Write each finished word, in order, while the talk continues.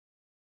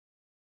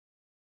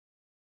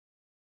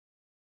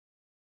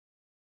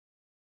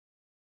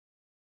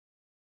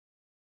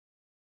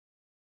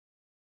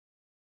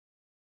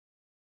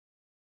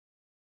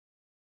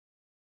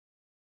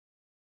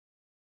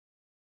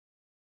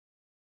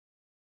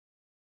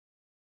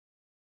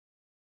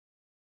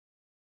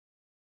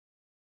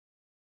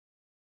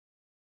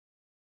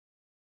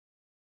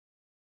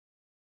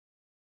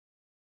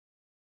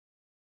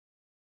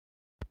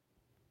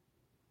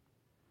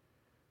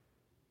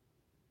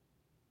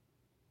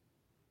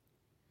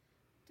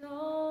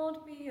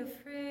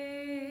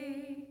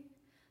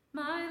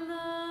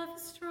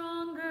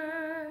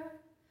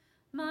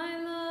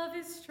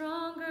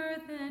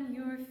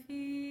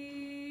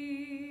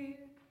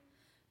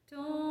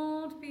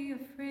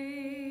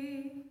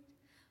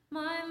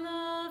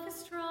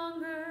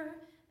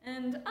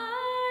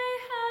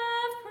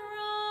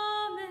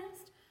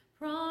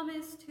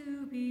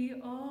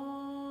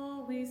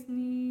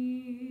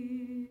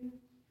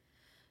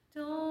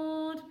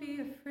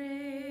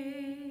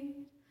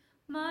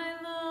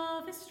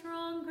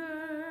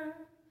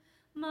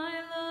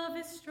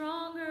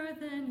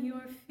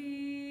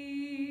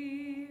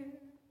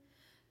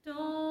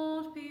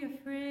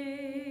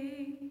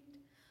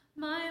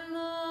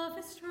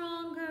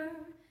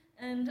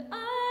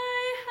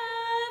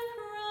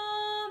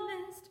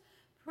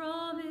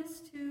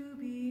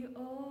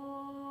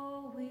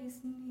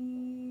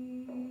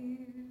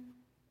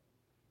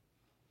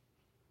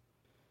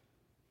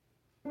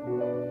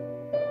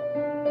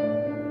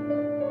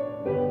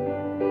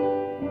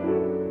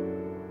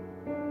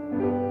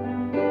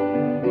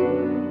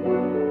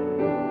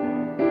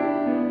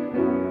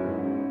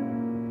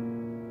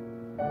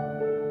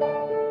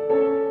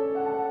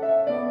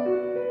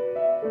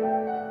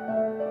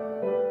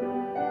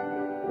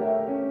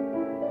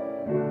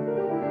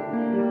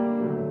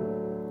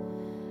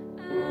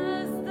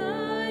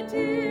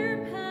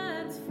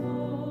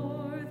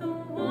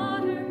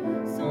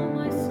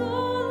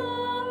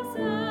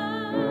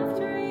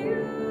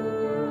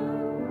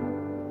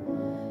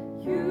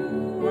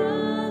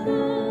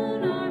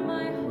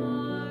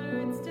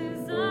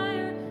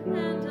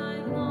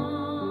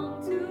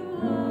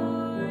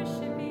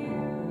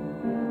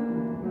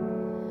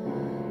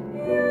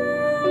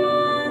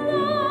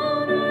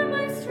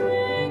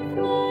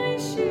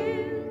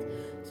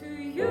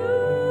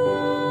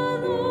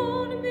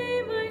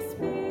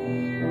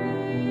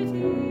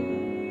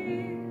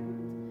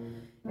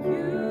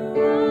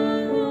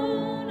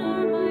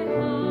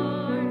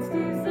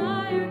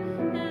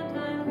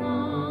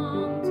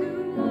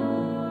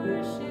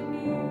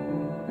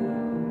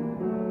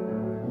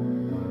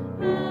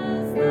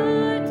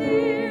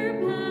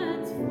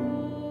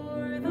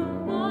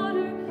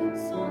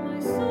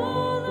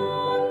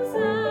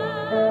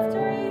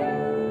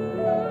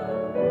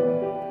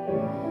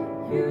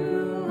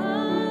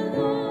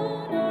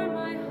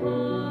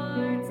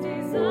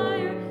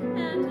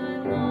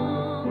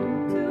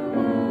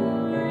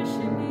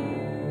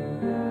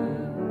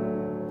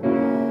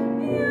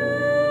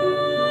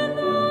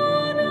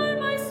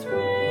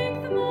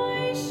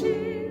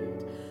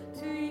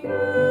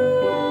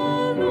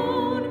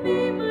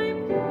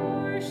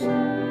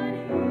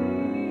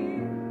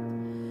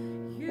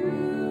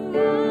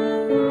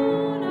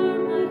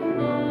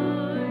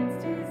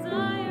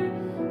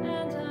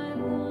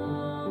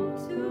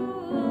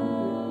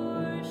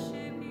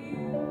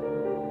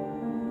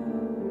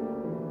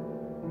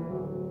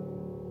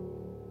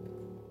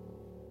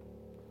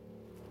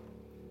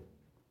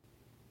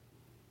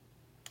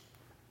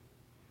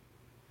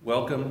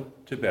Welcome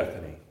to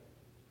Bethany.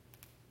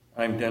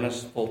 I'm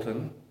Dennis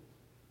Fulton,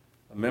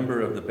 a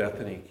member of the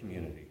Bethany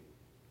community.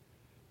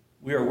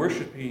 We are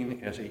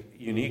worshiping as a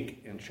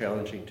unique and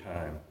challenging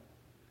time,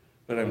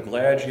 but I'm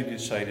glad you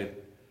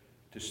decided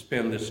to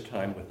spend this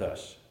time with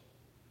us.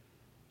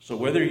 So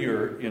whether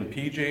you're in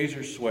PJs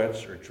or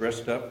sweats or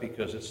dressed up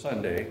because it's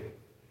Sunday,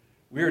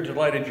 we are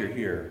delighted you're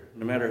here,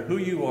 no matter who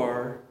you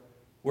are,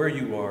 where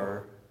you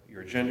are,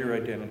 your gender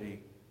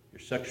identity,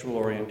 your sexual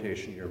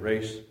orientation, your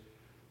race,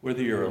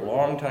 whether you're a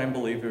longtime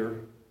believer,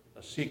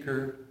 a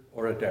seeker,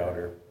 or a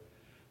doubter,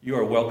 you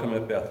are welcome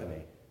at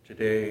Bethany,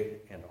 today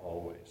and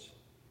always.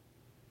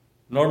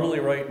 Normally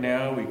right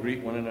now we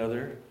greet one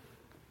another,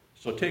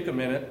 so take a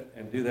minute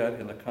and do that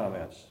in the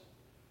comments.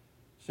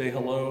 Say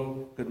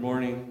hello, good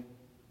morning,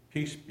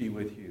 peace be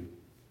with you.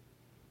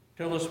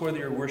 Tell us whether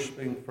you're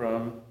worshiping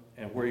from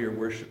and who you're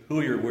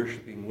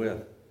worshiping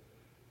with.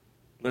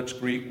 Let's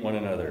greet one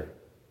another.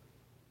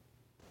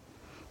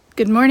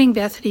 Good morning,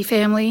 Bethany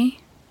family.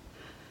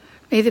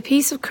 May the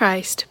peace of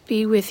Christ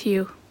be with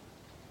you.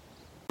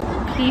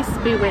 Peace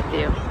be with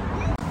you.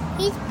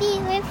 Peace be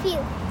with you.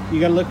 You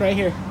gotta look right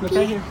here. Look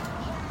right here.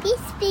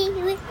 Peace be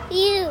with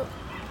you.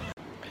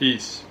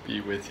 Peace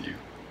be with you.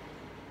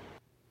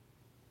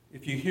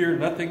 If you hear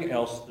nothing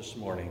else this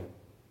morning,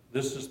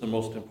 this is the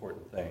most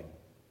important thing.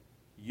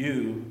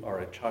 You are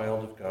a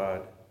child of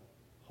God,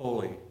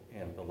 holy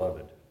and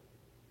beloved.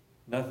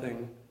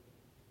 Nothing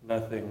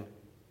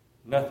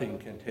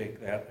can take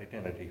that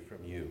identity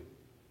from you.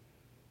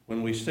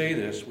 When we say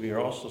this, we are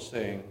also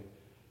saying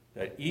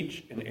that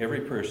each and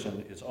every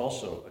person is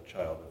also a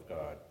child of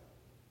God.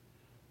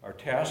 Our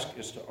task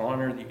is to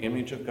honor the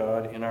image of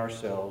God in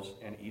ourselves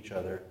and each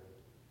other.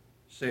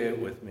 Say it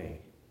with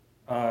me.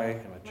 I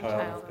am a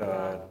child of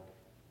God,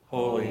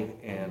 holy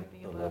and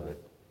beloved.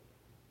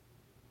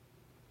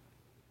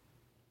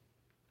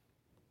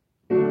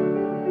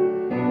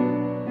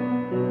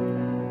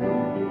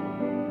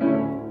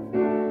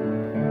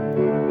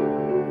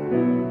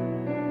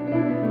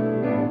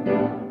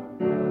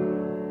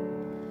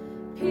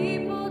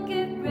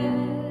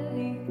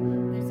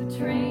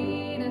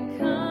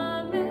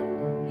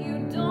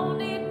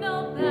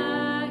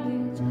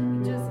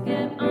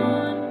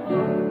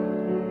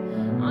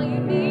 All you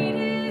need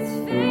is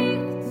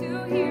faith to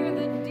hear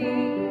the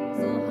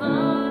diesel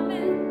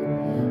humming.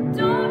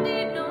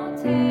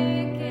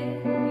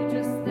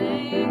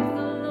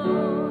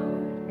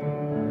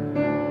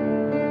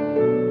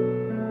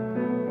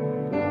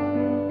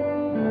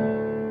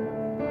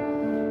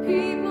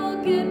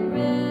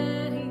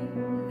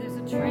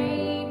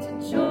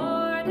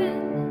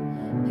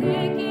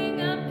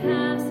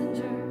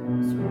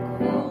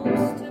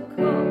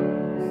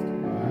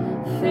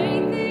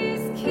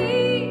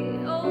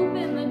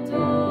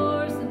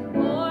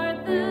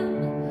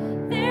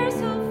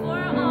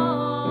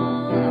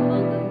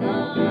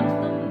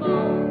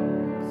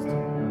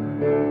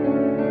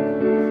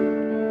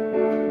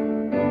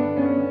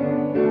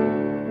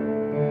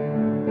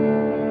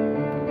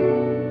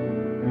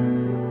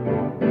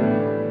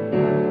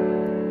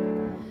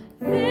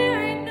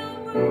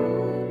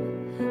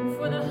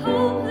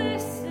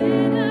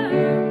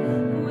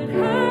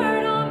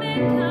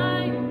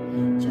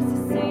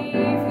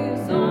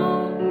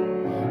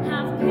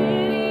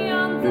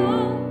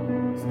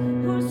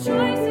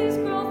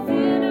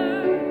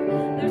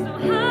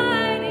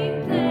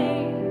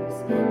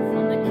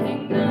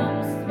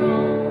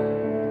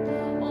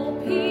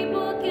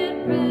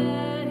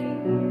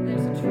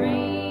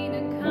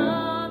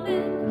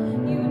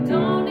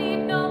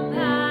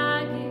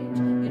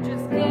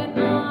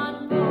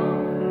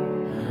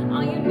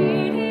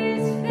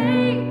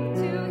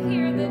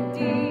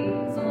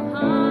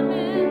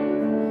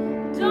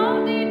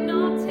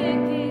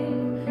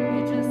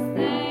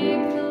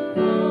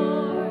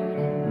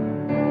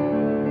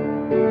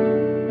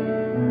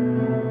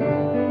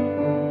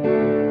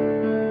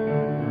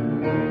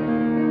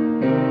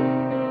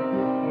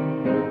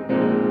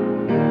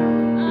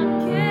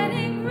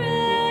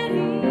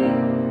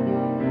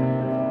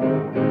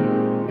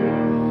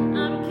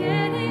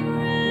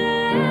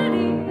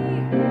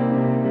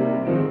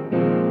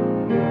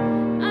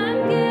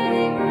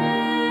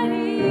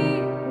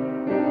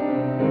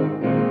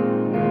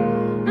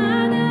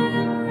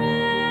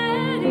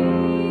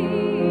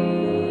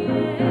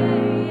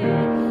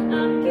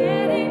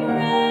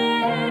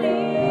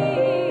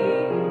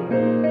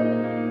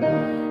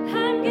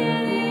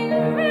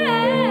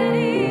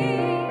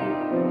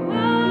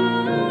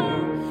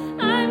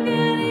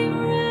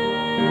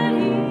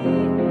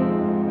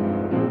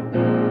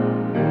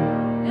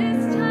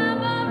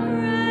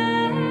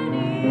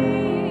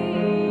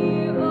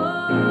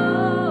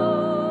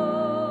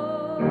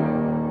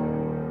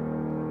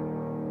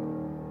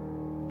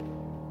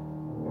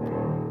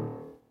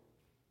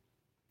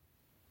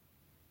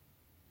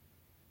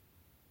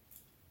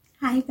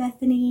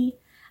 Bethany.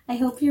 I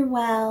hope you're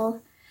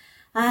well.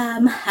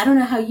 I don't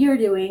know how you're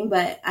doing,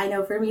 but I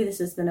know for me this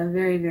has been a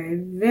very, very,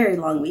 very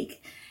long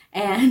week,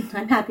 and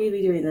I'm happy to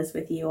be doing this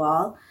with you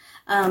all.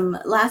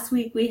 Last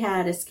week we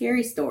had a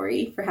scary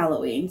story for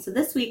Halloween, so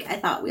this week I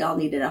thought we all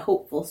needed a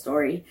hopeful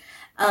story.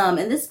 And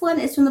this one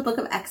is from the book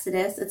of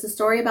Exodus. It's a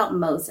story about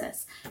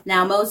Moses.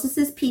 Now,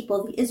 Moses'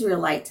 people, the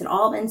Israelites, had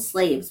all been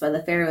slaves by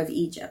the Pharaoh of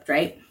Egypt,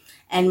 right?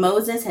 And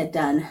Moses had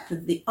done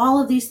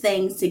all of these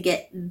things to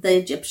get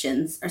to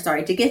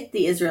get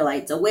the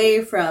Israelites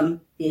away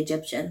from the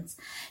Egyptians.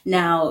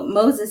 Now,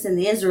 Moses and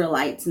the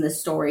Israelites in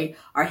this story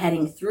are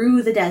heading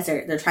through the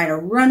desert. They're trying to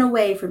run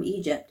away from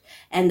Egypt.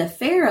 And the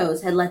Pharaoh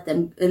let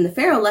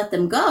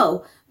them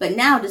go, but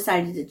now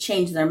decided to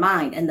change their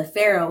mind. And the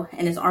Pharaoh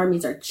and his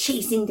armies are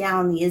chasing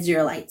down the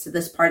Israelites at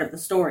this part of the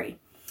story.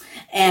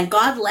 And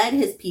God led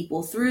his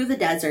people through the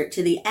desert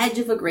to the edge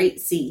of a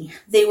great sea.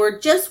 They were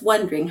just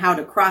wondering how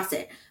to cross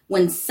it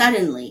when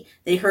suddenly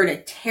they heard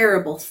a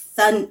terrible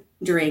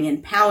thundering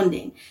and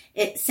pounding.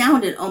 It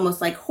sounded almost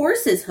like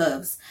horses'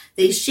 hooves.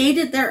 They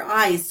shaded their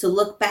eyes to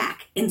look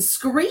back and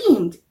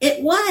screamed.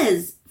 It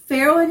was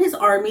Pharaoh and his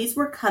armies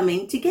were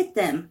coming to get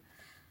them.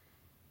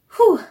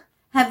 Whew.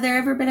 Have there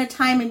ever been a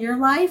time in your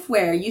life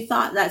where you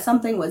thought that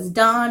something was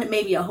done,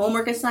 maybe a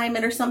homework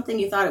assignment or something,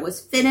 you thought it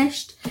was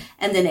finished,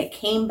 and then it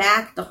came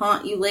back to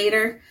haunt you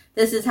later?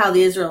 This is how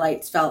the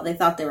Israelites felt. They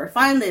thought they were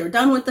fine, they were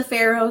done with the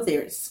Pharaoh, they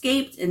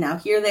escaped, and now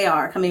here they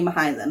are coming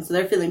behind them, so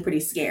they're feeling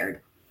pretty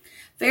scared.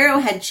 Pharaoh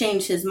had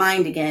changed his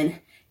mind again.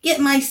 "Get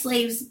my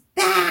slaves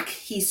back,"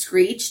 he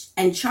screeched,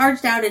 and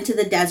charged out into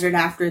the desert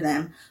after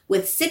them,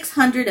 with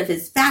 600 of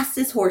his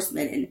fastest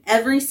horsemen in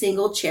every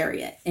single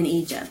chariot in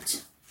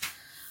Egypt.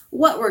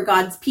 What were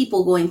God's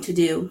people going to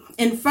do?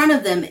 In front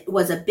of them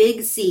was a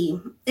big sea.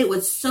 It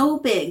was so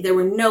big there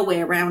were no way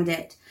around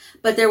it.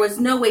 But there was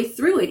no way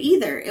through it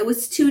either. It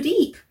was too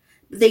deep.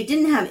 They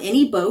didn't have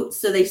any boats,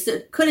 so they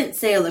couldn't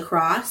sail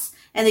across.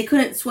 And they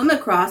couldn't swim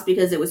across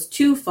because it was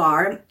too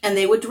far, and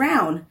they would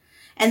drown.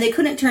 And they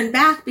couldn't turn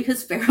back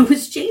because Pharaoh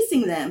was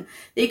chasing them.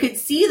 They could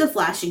see the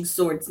flashing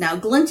swords now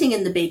glinting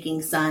in the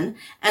baking sun,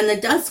 and the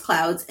dust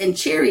clouds and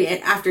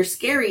chariot after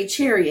scary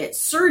chariot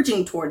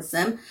surging towards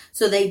them,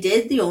 so they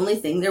did the only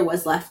thing there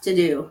was left to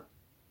do.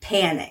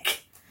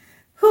 Panic.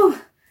 Whew.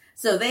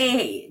 So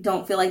they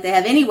don't feel like they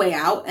have any way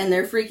out, and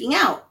they're freaking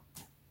out.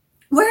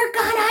 "We're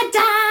gonna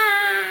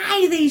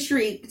die," they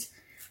shrieked.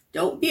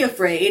 "Don't be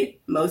afraid,"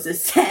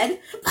 Moses said.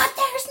 "But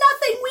there's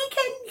nothing we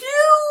can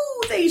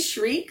do," they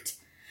shrieked.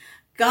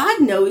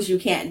 "God knows you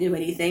can't do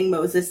anything,"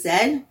 Moses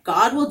said.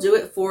 "God will do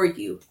it for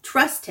you.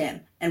 Trust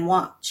him and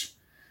watch."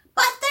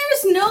 "But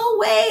there's no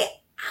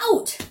way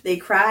out," they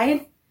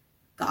cried.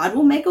 "God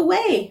will make a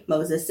way,"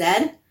 Moses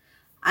said.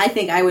 I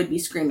think I would be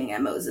screaming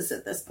at Moses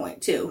at this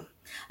point too.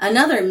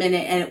 Another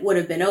minute and it would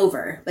have been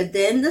over. But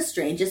then the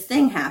strangest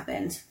thing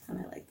happened. And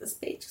I like this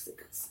page because it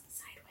goes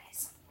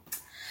sideways.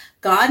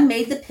 God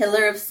made the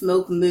pillar of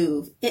smoke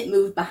move. It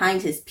moved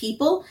behind his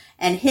people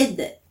and hid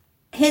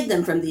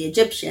them from the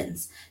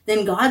Egyptians.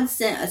 Then God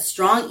sent a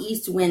strong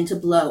east wind to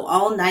blow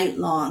all night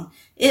long.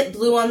 It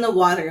blew on the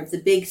water of the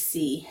big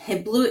sea.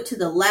 It blew it to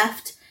the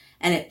left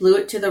and it blew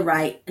it to the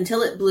right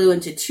until it blew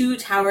into 2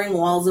 towering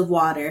walls of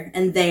water.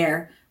 And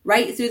there,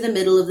 right through the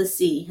middle of the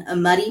sea, a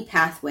muddy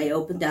pathway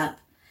opened up.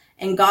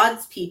 And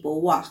God's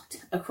people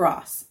walked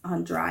across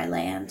on dry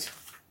land.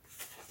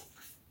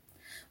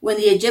 When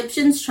the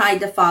Egyptians tried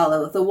to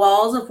follow, the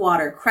walls of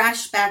water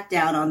crashed back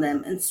down on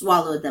them and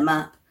swallowed them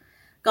up.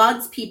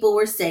 God's people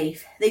were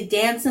safe. They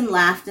danced and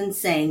laughed and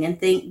sang and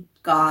thanked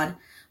God.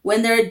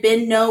 When there had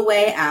been no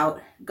way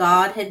out,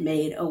 God had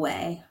made a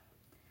way.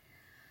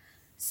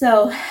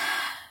 So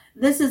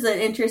this is an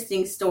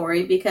interesting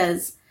story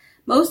because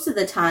most of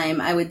the time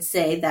I would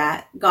say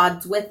that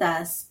God's with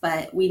us,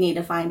 but we need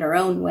to find our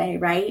own way,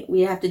 right?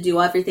 We have to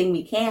do everything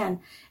we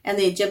can. And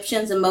the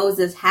Egyptians and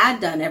Moses had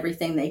done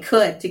everything they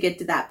could to get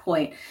to that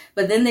point.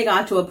 But then they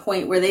got to a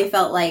point where they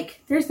felt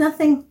like there's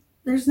nothing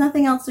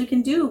else we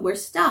can do. We're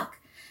stuck.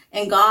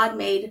 And God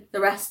made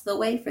the rest of the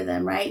way for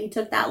them, right? He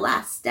took that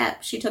last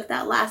step. She took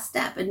that last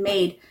step and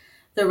made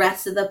the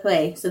rest of the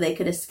way so they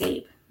could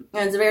escape.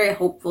 And it's a very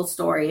hopeful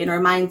story and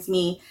reminds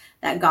me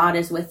that God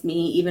is with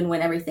me even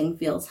when everything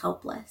feels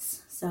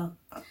helpless. So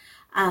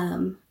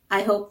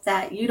I hope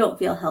that you don't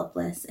feel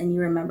helpless and you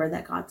remember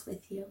that God's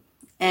with you.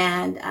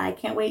 And I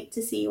can't wait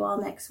to see you all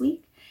next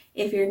week.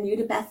 If you're new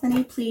to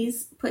Bethany,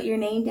 please put your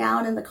name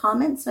down in the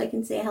comments so I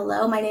can say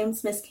hello. My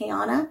name's Miss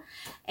Kayana.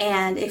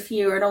 And if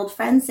you're an old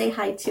friend, say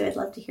hi too. I'd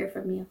love to hear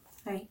from you.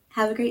 All right.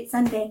 Have a great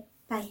Sunday.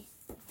 Bye.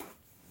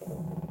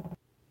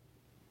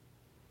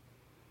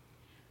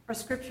 Our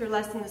scripture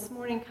lesson this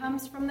morning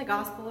comes from the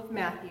Gospel of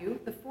Matthew,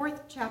 the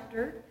 4th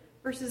chapter,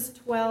 verses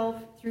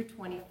 12 through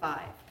 25.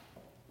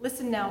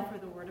 Listen now for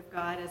the word of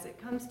God as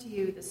it comes to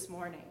you this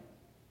morning.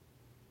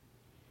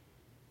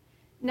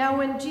 Now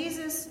when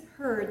Jesus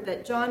heard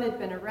that John had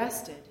been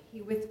arrested,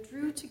 he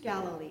withdrew to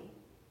Galilee.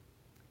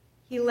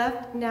 He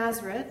left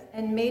Nazareth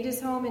and made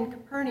his home in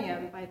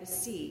Capernaum by the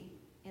sea,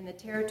 in the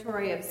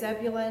territory of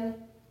Zebulun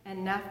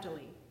and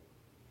Naphtali,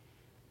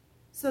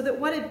 so that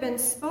what had been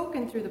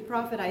spoken through the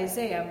prophet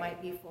Isaiah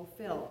might be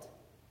fulfilled.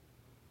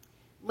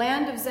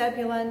 Land of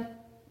Zebulun,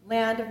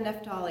 land of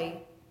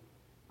Naphtali,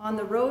 on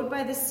the road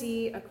by the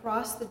sea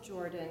across the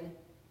Jordan,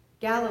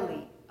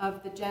 Galilee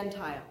of the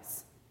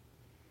Gentiles.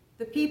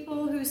 The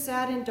people who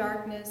sat in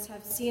darkness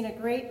have seen a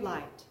great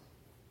light,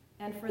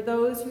 and for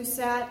those who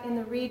sat in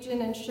the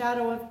region and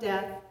shadow of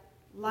death,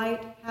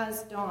 light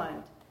has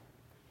dawned.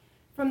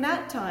 From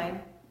that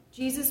time,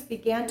 Jesus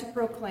began to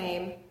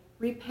proclaim,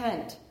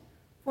 "Repent,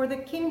 for the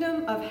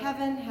kingdom of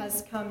heaven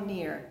has come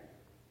near."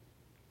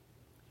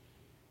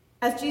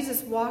 As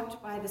Jesus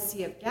walked by the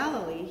Sea of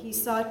Galilee, he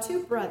saw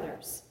two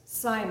brothers,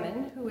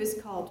 Simon, who is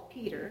called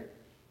Peter,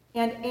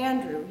 and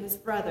Andrew, his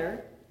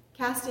brother,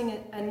 casting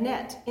a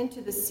net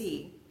into the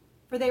sea,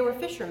 for they were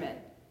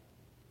fishermen.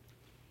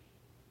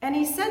 And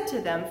he said to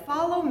them,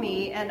 "Follow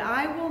me, and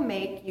I will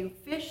make you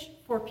fish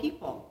for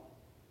people."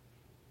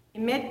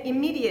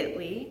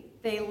 Immediately,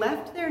 they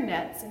left their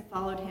nets and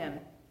followed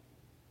him.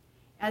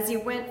 As he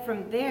went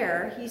from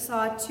there, he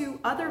saw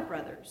two other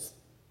brothers,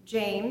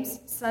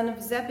 James, son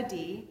of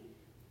Zebedee,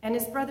 and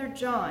his brother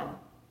John,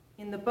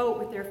 in the boat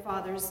with their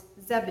father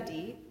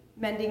Zebedee,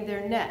 mending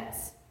their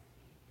nets.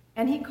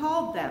 And he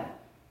called them.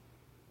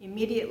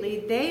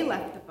 Immediately they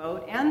left the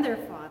boat and their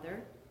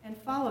father and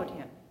followed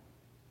him.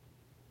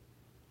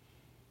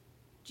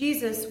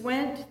 Jesus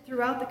went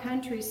throughout the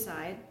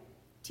countryside,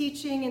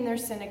 teaching in their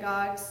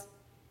synagogues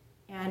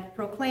and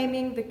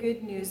proclaiming the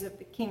good news of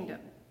the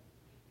kingdom,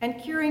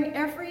 and curing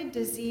every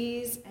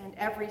disease and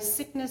every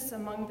sickness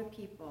among the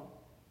people.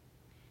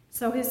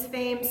 So his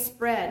fame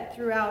spread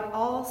throughout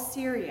all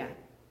Syria,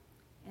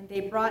 and they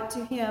brought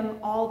to him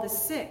all the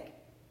sick,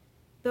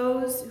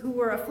 those who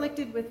were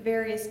afflicted with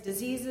various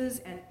diseases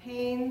and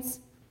pains,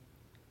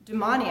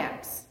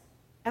 demoniacs,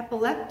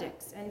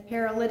 epileptics, and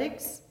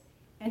paralytics,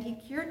 and he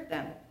cured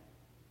them.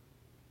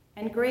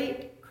 And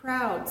great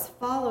crowds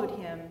followed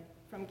him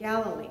from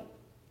Galilee,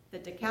 the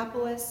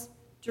Decapolis,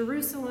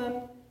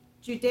 Jerusalem,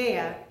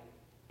 Judea,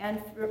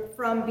 and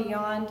from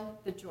beyond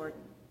the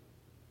Jordan.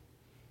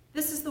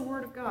 This is the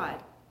word of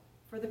God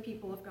for the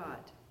people of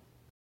God.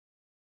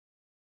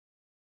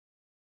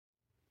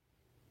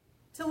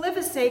 To live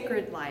a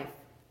sacred life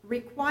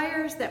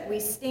requires that we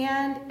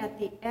stand at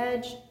the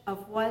edge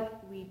of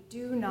what we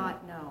do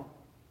not know.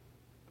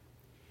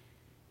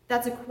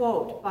 That's a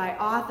quote by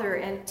author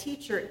and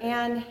teacher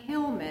Anne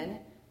Hillman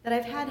that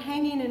I've had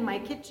hanging in my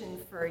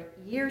kitchen for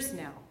years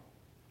now,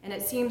 and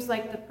it seems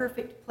like the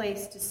perfect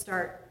place to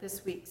start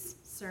this week's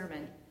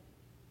sermon.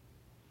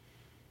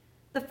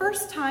 The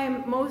first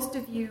time most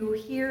of you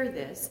hear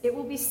this, it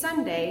will be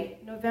Sunday,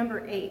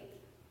 November 8th,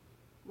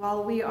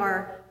 while we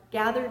are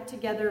gathered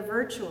together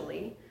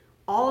virtually,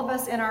 all of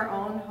us in our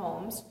own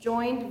homes,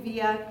 joined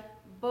via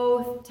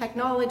both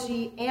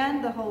technology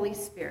and the Holy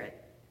Spirit.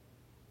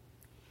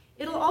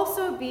 It'll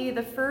also be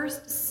the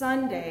first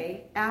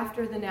Sunday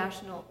after the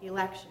national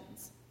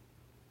elections.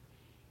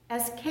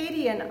 As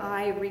Katie and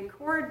I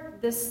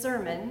record this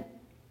sermon,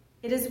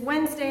 it is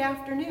Wednesday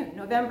afternoon,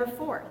 November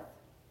 4th,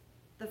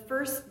 the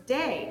first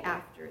day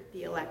after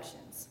the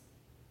elections.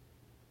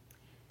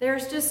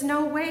 There's just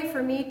no way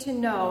for me to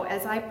know,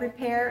 as I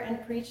prepare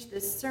and preach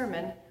this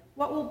sermon,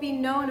 what will be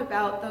known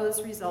about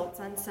those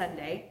results on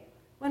Sunday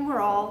when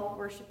we're all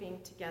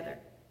worshiping together.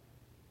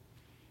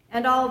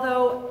 And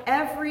although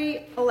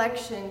every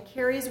election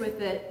carries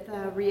with it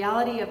the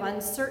reality of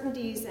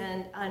uncertainties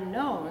and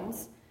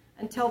unknowns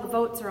until the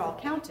votes are all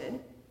counted,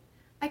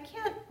 I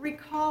can't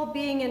recall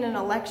being in an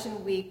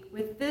election week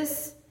with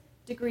this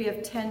degree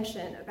of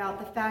tension about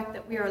the fact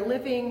that we are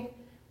living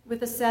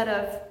with a set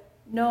of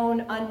known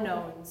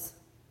unknowns.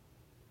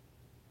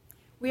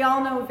 We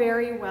all know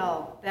very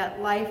well that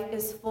life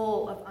is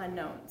full of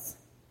unknowns.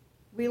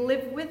 We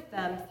live with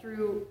them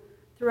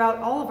throughout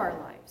all of our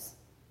lives.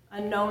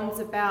 Unknowns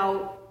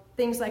about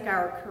things like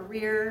our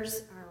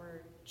careers,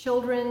 our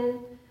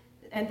children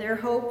and their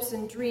hopes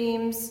and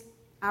dreams,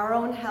 our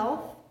own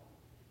health,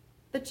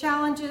 the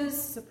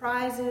challenges,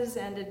 surprises,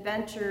 and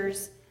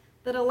adventures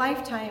that a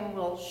lifetime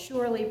will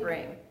surely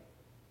bring.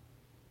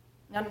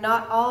 Now,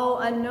 not all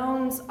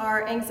unknowns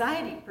are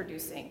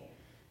anxiety-producing.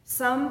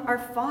 Some are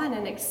fun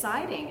and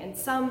exciting, and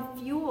some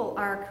fuel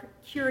our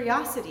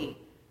curiosity,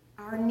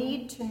 our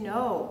need to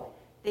know.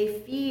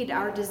 They feed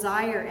our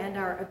desire and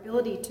our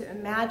ability to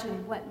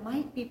imagine what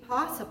might be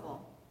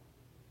possible.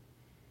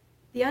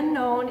 The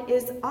unknown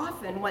is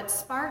often what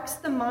sparks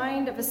the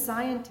mind of a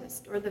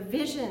scientist or the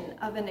vision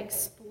of an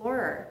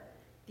explorer,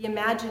 the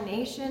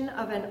imagination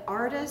of an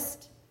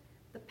artist,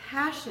 the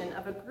passion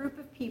of a group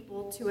of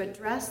people to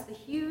address the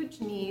huge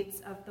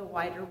needs of the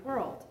wider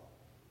world.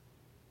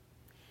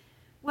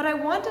 What I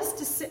want us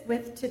to sit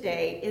with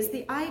today is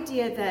the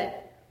idea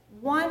that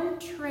one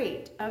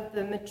trait of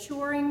the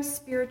maturing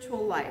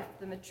spiritual life,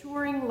 the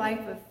maturing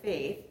life of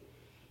faith,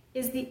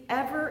 is the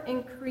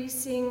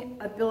ever-increasing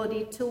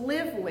ability to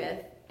live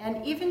with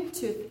and even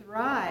to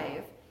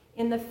thrive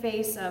in the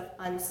face of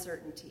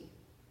uncertainty.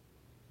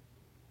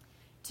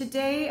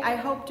 Today, I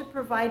hope to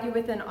provide you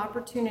with an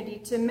opportunity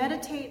to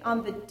meditate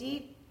on the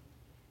deep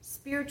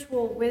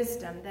spiritual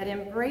wisdom that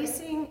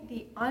embracing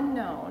the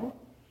unknown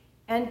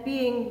and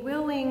being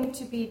willing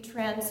to be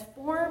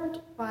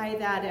transformed by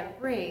that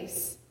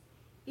embrace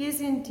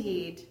is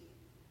indeed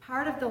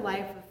part of the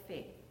life of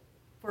faith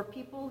for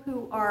people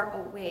who are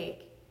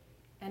awake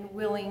and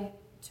willing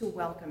to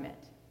welcome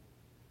it.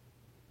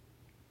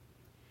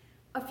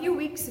 A few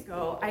weeks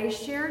ago, I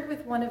shared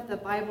with one of the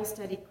Bible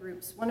study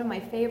groups one of my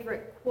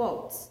favorite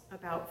quotes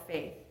about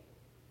faith.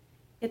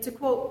 It's a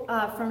quote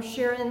from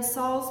Sharon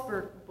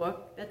Salzberg's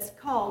book that's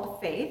called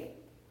Faith.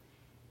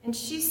 And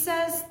she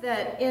says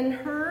that in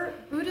her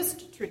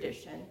Buddhist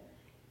tradition,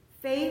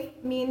 faith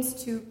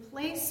means to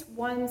place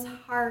one's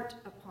heart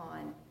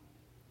upon.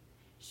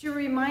 She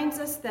reminds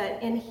us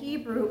that in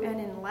Hebrew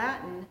and in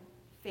Latin,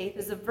 faith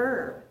is a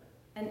verb,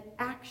 an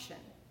action.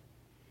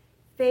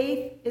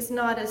 Faith is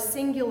not a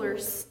singular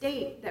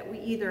state that we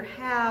either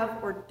have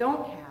or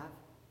don't have.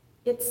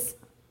 It's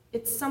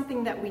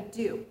something that we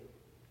do.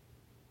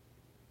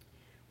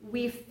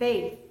 We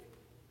faith,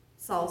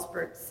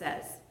 Salzberg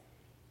says.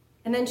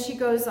 And then she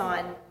goes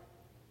on,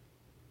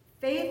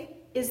 faith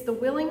is the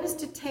willingness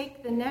to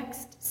take the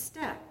next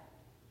step,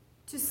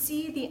 to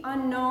see the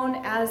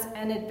unknown as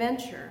an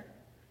adventure,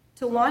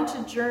 to launch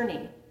a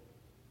journey.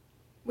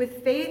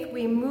 With faith,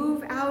 we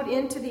move out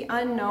into the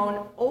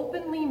unknown,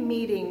 openly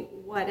meeting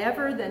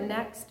whatever the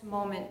next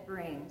moment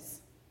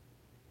brings.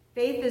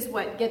 Faith is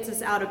what gets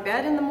us out of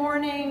bed in the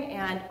morning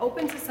and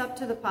opens us up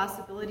to the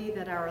possibility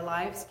that our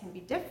lives can be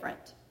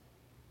different.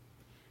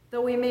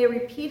 Though we may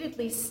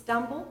repeatedly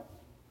stumble,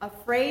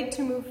 afraid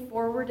to move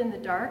forward in the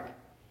dark,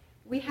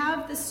 we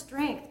have the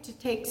strength to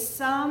take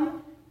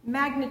some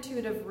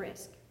magnitude of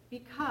risk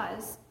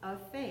because of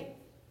faith.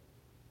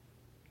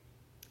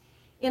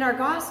 In our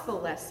gospel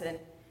lesson,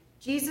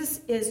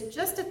 Jesus is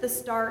just at the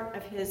start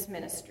of his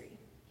ministry.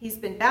 He's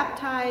been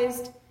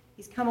baptized,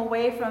 he's come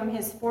away from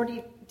his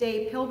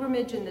 40-day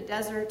pilgrimage in the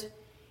desert,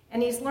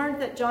 and he's learned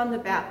that John the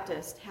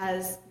Baptist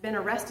has been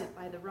arrested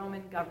by the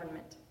Roman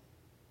government.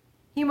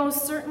 He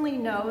most certainly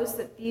knows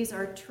that these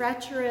are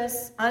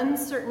treacherous,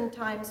 uncertain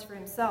times for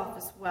himself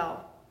as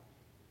well.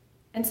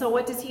 And so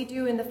what does he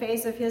do in the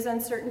face of his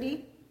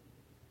uncertainty?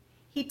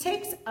 He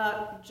takes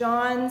up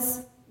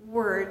John's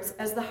words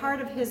as the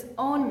heart of his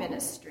own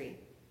ministry.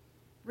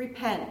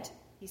 Repent,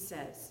 he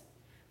says,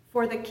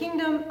 for the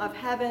kingdom of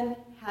heaven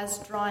has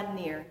drawn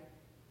near.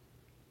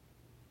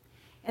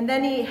 And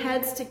then he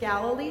heads to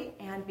Galilee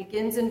and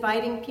begins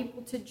inviting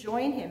people to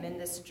join him in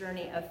this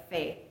journey of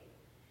faith.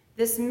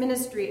 This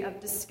ministry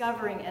of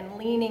discovering and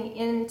leaning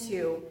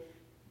into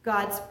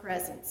God's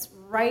presence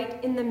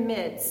right in the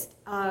midst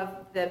of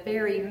the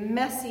very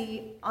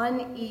messy,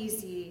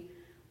 uneasy,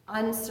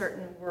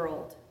 uncertain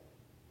world.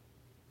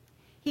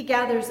 He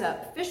gathers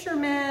up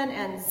fishermen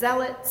and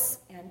zealots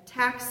and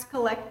tax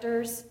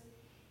collectors.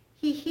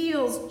 He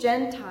heals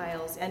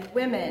Gentiles and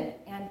women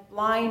and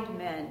blind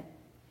men.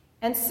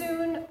 And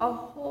soon a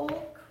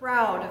whole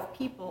crowd of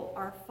people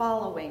are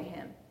following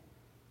him.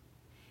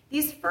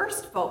 These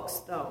first folks,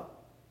 though,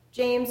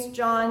 James,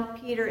 John,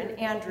 Peter, and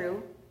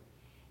Andrew,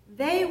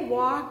 they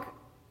walk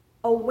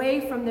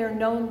away from their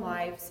known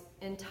lives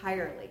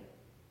entirely.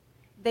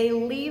 They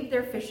leave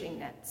their fishing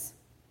nets.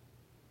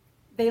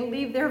 They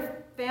leave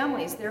their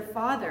families, their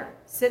father,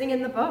 sitting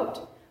in the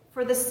boat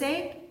for the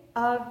sake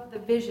of the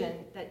vision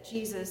that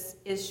Jesus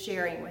is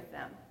sharing with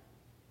them.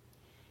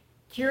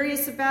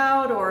 Curious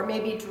about, or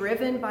maybe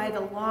driven by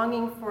the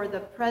longing for the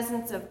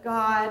presence of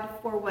God,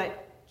 for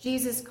what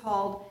Jesus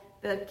called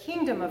the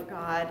kingdom of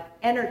God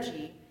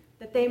energy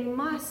that they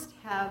must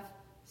have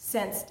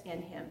sensed in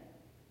him.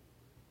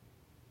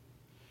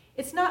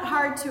 It's not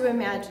hard to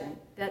imagine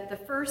that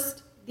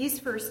these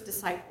first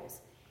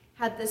disciples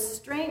had the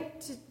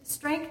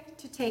strength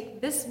to take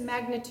this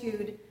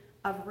magnitude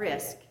of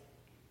risk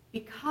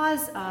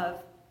because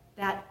of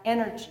that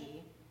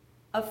energy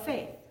of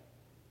faith.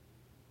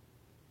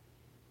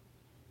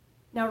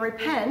 Now,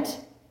 repent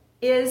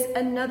is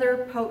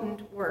another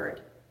potent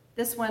word,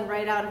 this one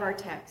right out of our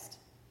text.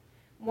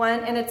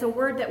 And it's a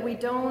word that we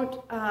don't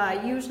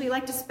usually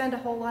like to spend a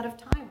whole lot of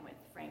time with,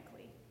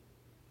 frankly.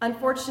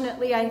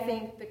 Unfortunately, I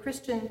think the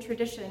Christian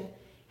tradition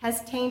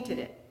has tainted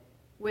it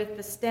with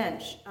the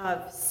stench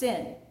of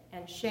sin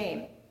and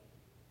shame.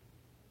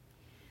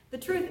 The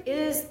truth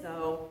is,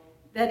 though,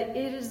 that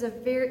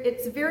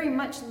it's very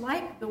much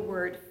like the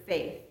word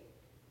faith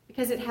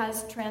because it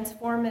has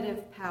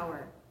transformative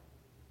power.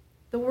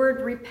 The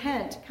word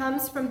repent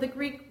comes from the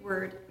Greek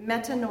word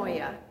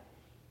metanoia,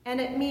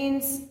 and it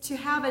means to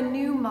have a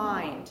new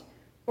mind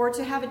or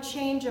to have a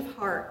change of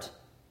heart.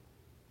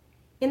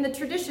 In the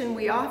tradition,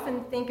 we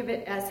often think of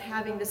it as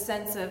having the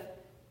sense of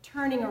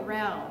turning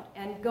around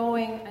and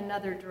going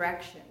another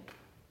direction.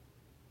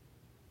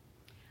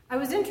 I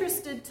was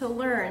interested to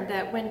learn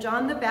that when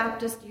John the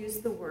Baptist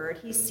used the word,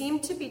 he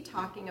seemed to be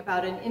talking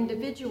about an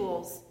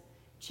individual's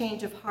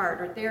change of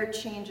heart or their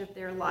change of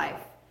their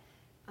life.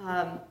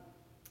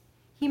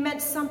 He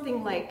meant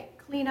something like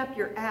clean up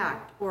your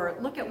act or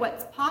look at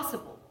what's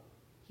possible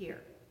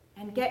here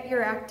and get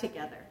your act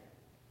together.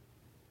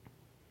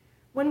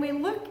 When we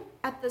look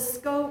at the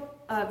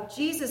scope of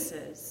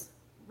Jesus's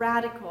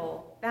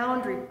radical,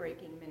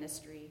 boundary-breaking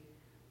ministry,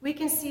 we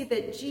can see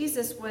that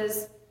Jesus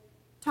was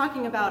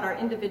talking about our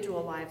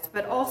individual lives,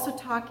 but also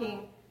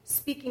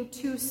speaking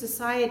to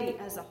society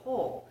as a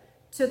whole,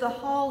 to the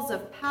halls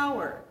of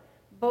power,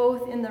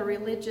 both in the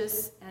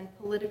religious and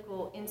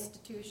political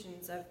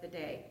institutions of the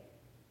day.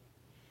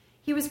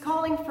 He was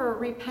calling for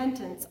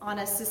repentance on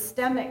a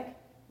systemic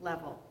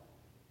level.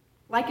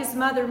 Like his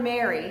mother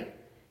Mary,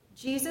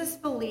 Jesus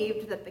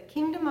believed that the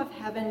kingdom of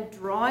heaven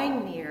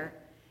drawing near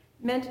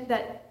meant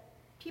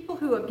that people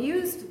who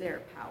abused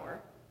their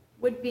power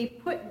would be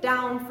put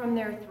down from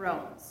their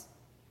thrones,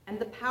 and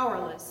the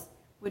powerless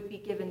would be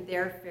given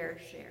their fair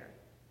share.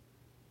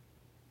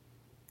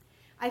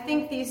 I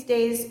think these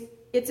days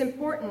it's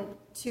important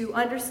to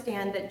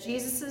understand that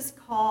Jesus'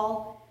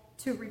 call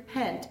to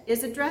repent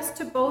is addressed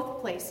to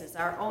both places,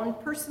 our own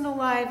personal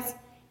lives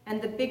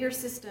and the bigger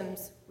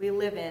systems we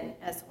live in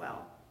as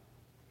well.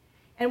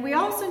 And we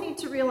also need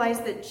to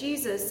realize that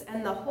Jesus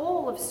and the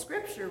whole of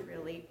Scripture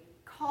really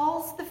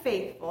calls the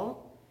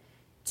faithful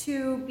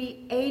to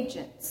be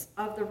agents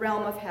of the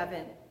realm of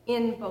heaven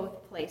in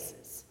both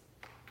places.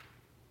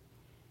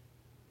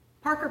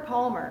 Parker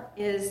Palmer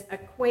is a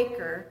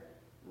Quaker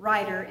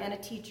writer and a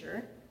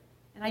teacher,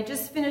 and I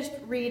just finished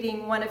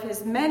reading one of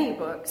his many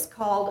books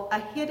called A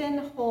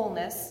Hidden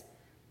Wholeness,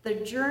 The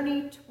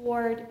Journey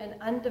Toward an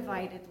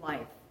Undivided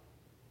Life.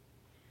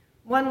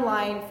 One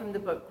line from the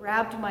book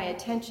grabbed my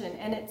attention,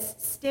 and it's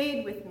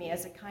stayed with me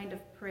as a kind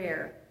of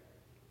prayer.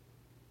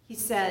 He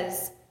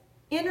says,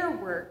 "Inner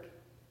work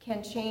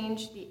can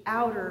change the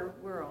outer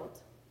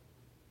world."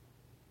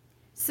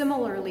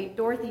 Similarly,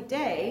 Dorothy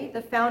Day,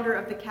 the founder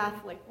of the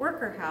Catholic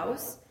Worker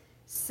House,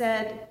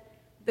 said,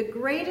 "The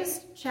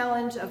greatest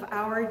challenge of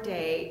our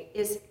day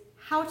is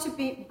how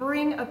to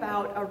bring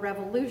about a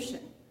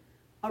revolution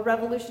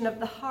of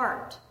the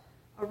heart,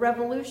 a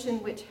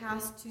revolution which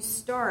has to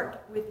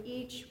start with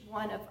each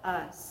one of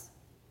us."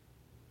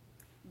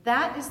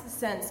 That is the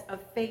sense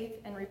of faith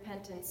and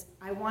repentance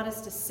I want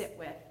us to sit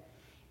with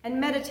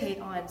and meditate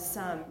on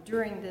some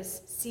during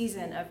this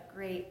season of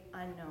great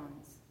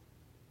unknowns.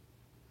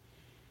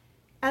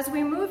 As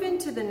we move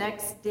into the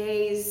next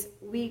days,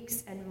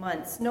 weeks, and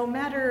months, no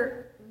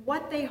matter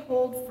what they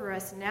hold for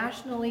us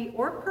nationally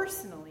or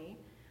personally,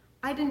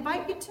 I'd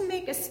invite you to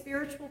make a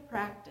spiritual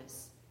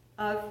practice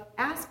of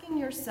asking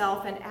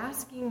yourself and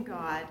asking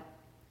God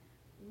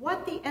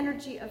what the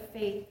energy of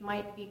faith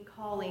might be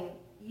calling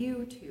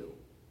you to,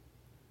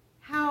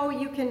 how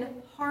you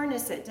can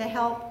harness it to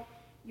help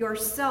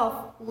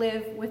yourself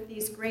live with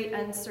these great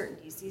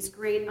uncertainties, these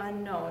great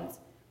unknowns,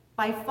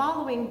 by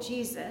following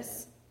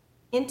Jesus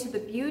into the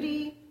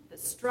beauty, the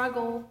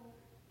struggle,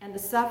 and the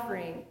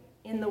suffering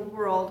in the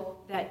world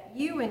that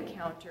you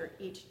encounter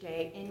each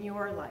day in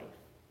your life.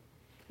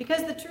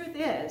 Because the truth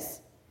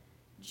is,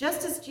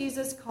 just as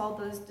Jesus called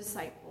those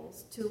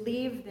disciples to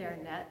leave their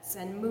nets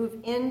and move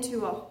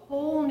into a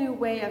whole new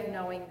way of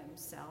knowing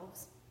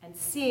themselves and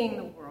seeing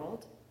the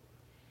world,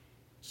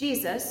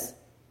 Jesus,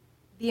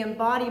 the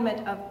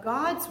embodiment of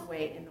God's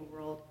way in the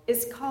world,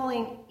 is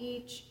calling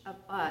each of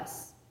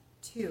us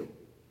too.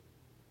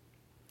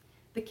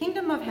 The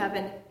kingdom of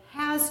heaven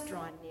has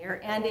drawn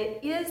near, and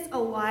it is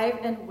alive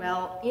and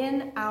well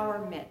in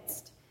our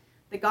midst.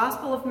 The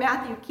Gospel of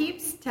Matthew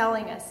keeps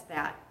telling us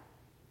that,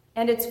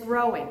 and it's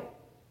growing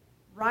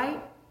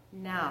right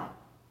now,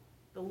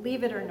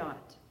 believe it or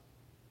not.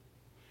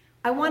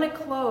 I want to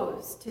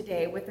close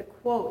today with a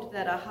quote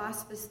that a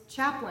hospice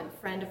chaplain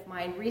friend of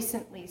mine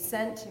recently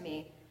sent to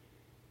me.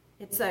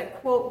 It's a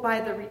quote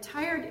by the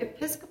retired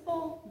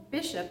Episcopal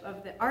Bishop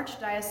of the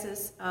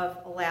Archdiocese of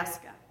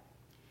Alaska.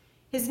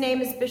 His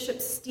name is Bishop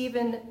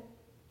Stephen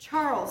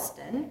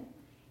Charleston,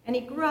 and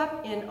he grew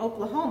up in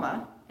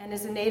Oklahoma and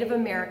is a Native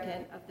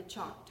American of the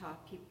Choctaw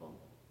people.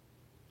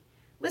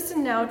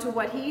 Listen now to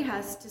what he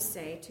has to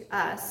say to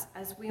us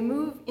as we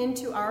move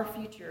into our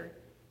future,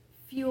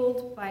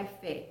 fueled by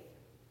faith.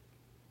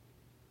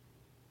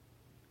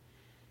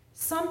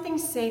 "Something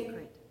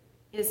sacred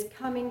is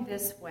coming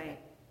this way."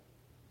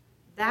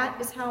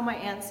 That is how my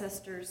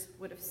ancestors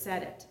would have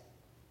said it.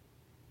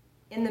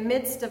 In the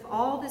midst of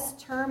all this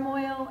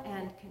turmoil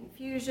and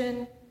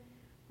confusion,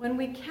 when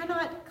we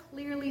cannot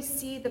clearly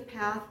see the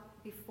path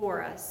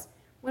before us,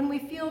 when we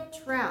feel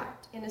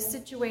trapped in a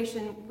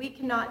situation we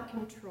cannot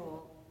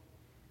control,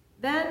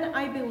 then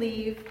I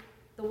believe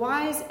the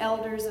wise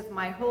elders of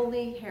my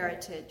holy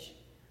heritage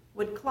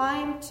would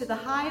climb to the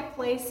high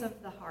place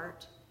of the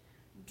heart,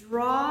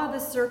 draw the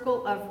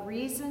circle of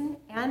reason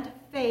and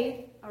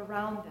faith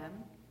around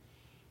them,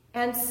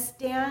 and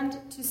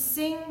stand to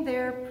sing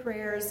their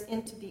prayers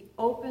into the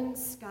open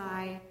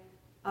sky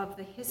of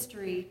the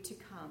history to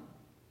come.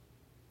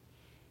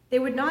 They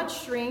would not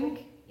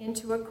shrink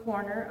into a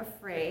corner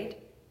afraid,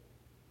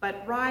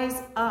 but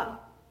rise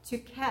up to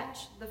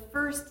catch the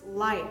first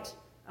light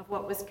of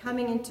what was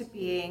coming into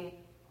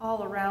being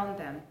all around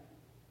them.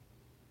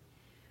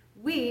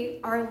 We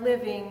are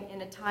living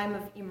in a time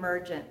of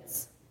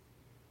emergence.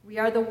 We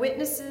are the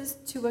witnesses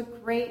to a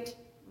great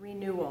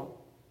renewal.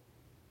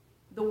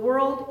 The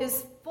world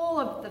is full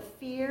of the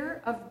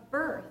fear of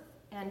birth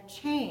and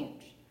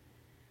change,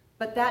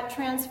 but that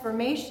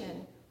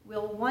transformation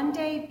will one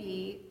day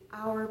be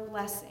our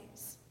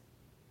blessings.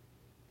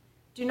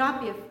 Do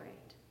not be afraid,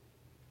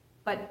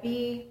 but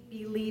be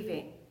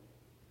believing.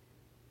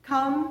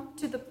 Come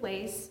to the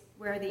place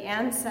where the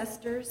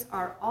ancestors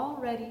are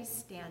already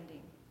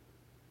standing.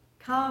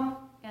 Come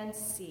and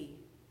see.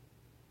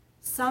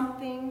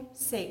 Something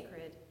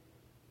sacred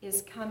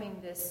is coming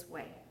this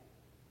way.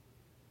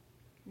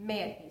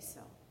 May it be so.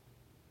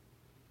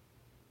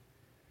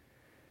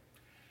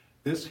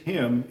 This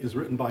hymn is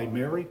written by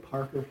Mary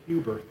Parker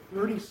Huber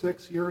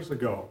 36 years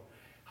ago.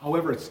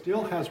 However, it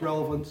still has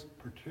relevance,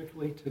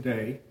 particularly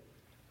today.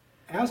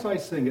 As I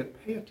sing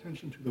it, pay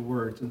attention to the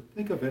words and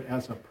think of it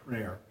as a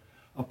prayer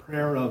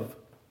of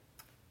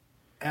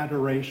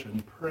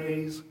adoration,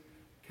 praise,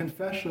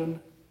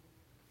 confession,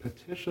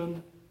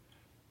 petition,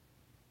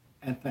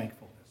 and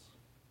thankfulness.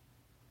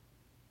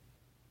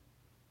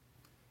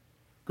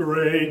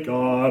 Great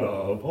God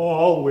of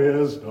all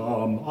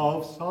wisdom,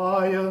 of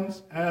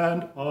science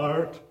and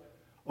art,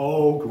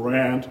 O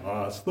grant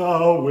us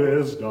the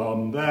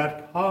wisdom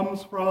that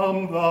comes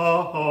from the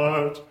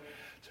heart.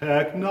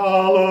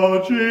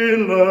 Technology,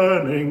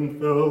 learning,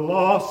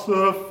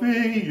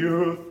 philosophy,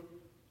 youth,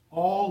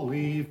 all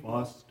leave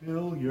us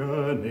still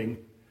yearning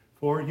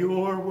for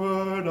your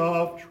word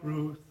of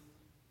truth.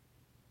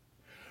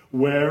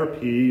 Where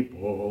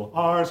people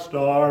are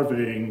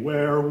starving,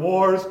 where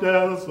wars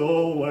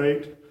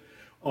desolate,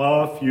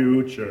 a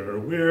future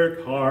we're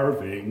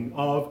carving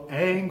of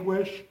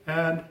anguish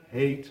and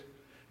hate.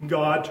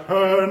 God,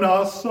 turn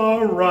us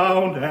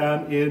around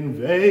and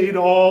invade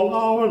all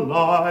our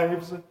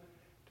lives,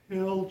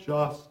 till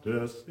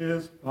justice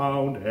is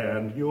found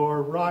and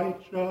your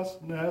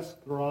righteousness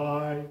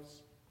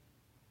thrives.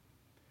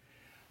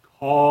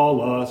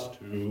 Call us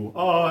to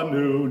a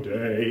new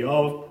day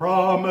of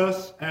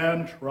promise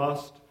and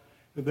trust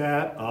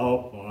that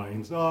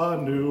outlines a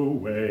new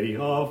way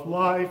of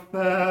life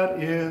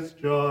that is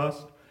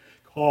just.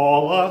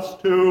 Call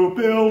us to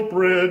build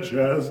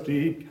bridges,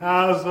 deep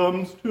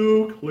chasms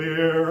to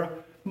clear,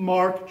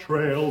 mark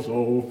trails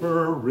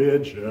over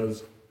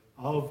ridges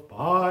of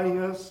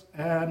bias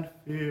and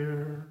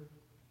fear.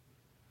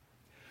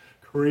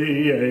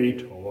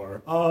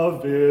 Creator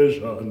of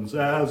visions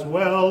as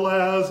well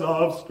as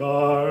of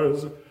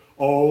stars,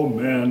 O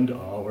mend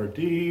our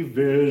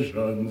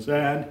divisions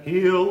and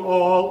heal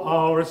all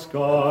our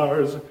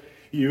scars.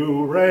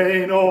 You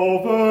reign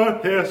over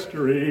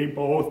history,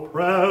 both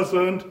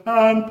present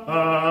and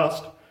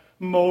past,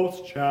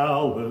 most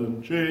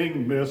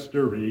challenging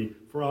mystery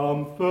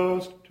from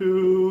first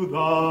to the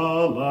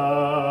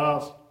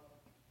last.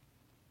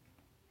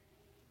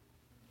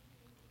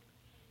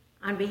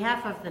 On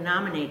behalf of the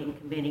nominating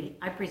committee,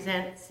 I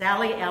present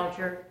Sally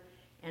Alger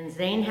and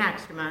Zane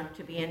Hackstema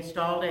to be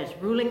installed as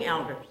ruling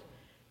elders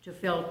to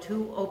fill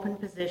 2 open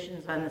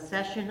positions on the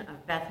session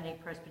of Bethany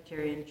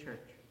Presbyterian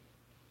Church.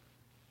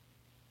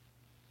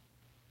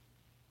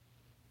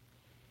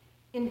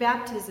 In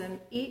baptism,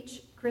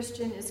 each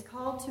Christian is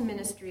called to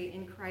ministry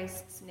in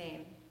Christ's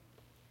name.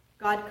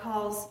 God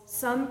calls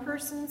some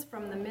persons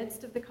from the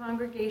midst of the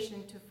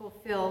congregation to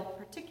fulfill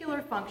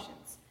particular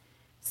functions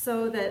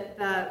so that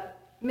the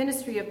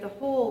ministry of the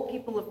whole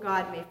people of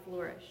God may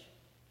flourish.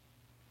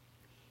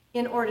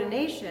 In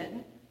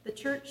ordination, the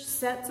church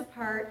sets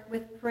apart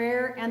with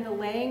prayer and the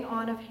laying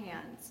on of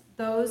hands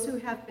those who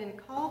have been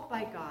called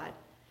by God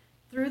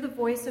through the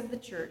voice of the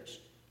church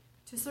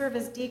to serve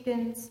as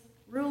deacons,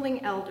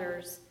 ruling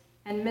elders,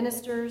 and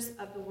ministers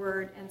of the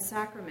word and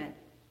sacrament.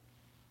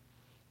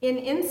 In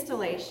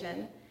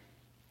installation,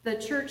 the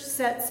church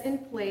sets in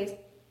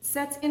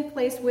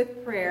place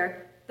with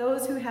prayer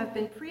those who have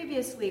been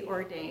previously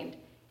ordained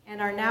and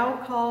are now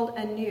called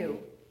anew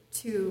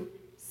to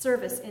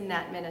service in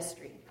that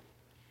ministry.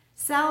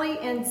 Sally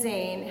and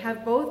Zane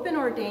have both been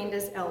ordained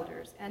as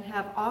elders and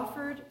have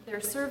offered their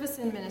service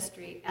in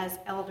ministry as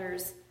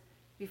elders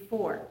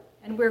before.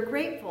 And we're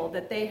grateful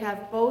that they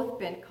have both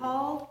been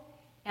called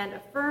and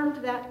affirmed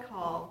that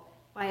call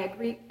by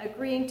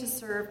agreeing to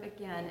serve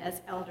again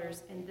as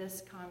elders in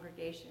this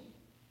congregation.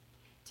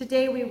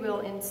 Today we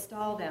will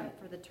install them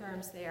for the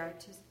terms they are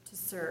to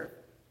serve.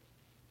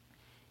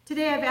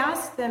 Today I've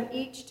asked them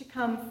each to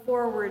come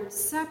forward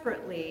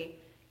separately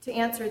to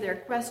answer their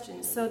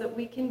questions so that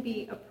we can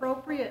be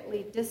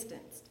appropriately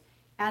distanced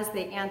as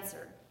they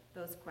answer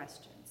those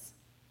questions.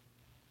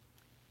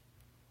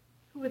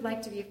 Who would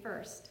like to be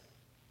first?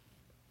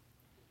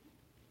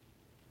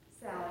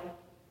 Sally,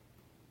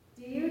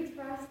 do you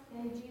trust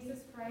in Jesus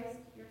Christ,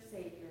 your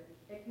Savior,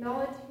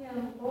 acknowledge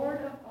him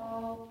Lord of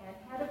all and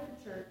head of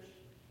the church,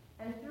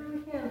 and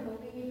through him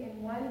believe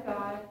in one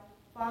God,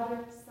 Father,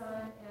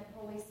 Son, and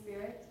Holy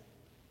Spirit?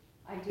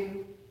 I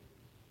do.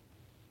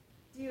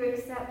 Do you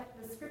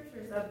accept the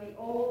scriptures of the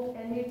Old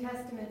and New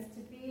Testaments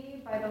to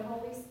be, by the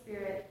Holy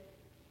Spirit,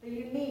 the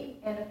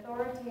unique and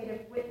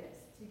authoritative witness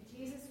to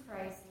Jesus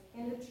Christ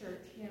in the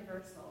Church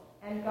Universal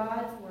and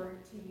God's Word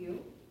to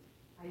you?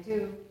 I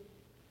do.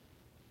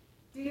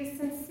 Do you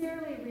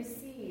sincerely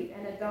receive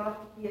and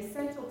adopt the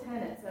essential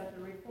tenets of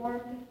the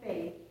Reformed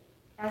faith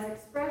as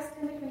expressed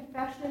in the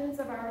confessions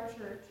of our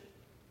church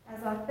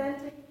as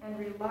authentic and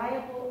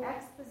reliable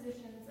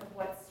expositions of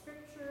what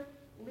Scripture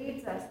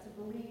leads us to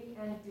believe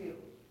and do?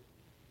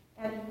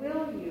 And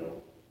will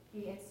you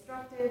be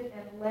instructed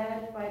and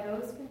led by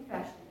those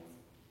confessions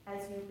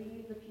as you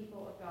lead the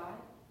people of God?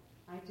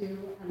 I do,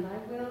 and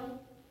I will.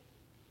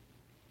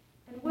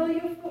 And will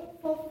you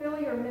fulfill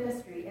your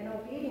ministry in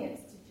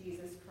obedience to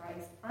Jesus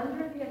Christ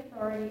under the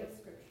authority of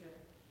Scripture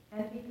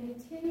and be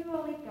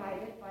continually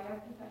guided by our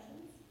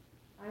confessions?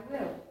 I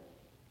will.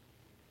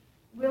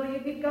 Will you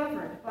be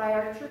governed by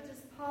our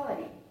church's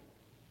polity?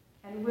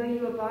 And will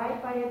you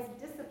abide by its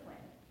discipline?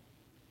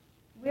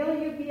 Will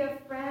you be a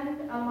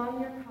friend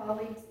among your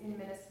colleagues in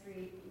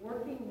ministry,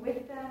 working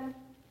with them,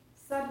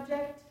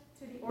 subject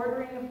to the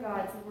ordering of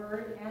God's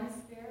Word and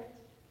Spirit?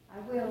 I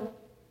will.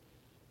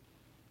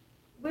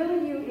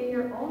 Will you, in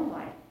your own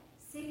life,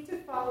 seek to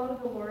follow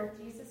the Lord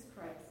Jesus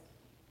Christ,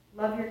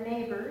 love your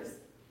neighbors,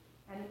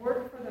 and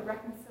work for the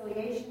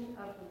reconciliation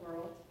of the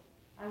world?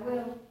 I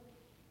will.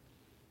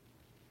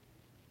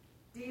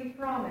 Do you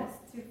promise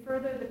to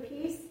further the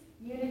peace,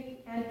 unity,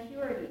 and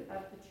purity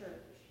of the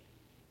church?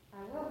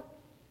 I will.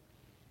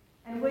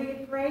 And will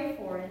you pray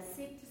for and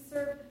seek to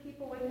serve the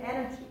people with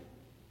energy,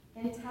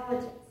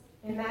 intelligence,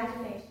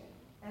 imagination,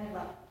 and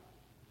love?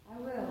 I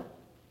will.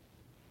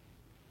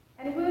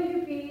 And will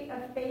you be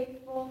a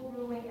faithful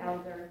ruling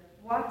elder,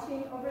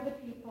 watching over the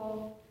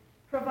people,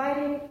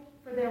 providing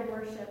for their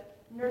worship,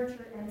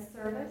 nurture, and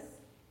service?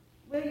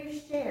 Will you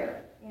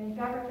share in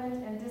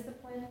government and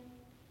discipline,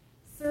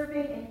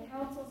 serving in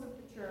councils of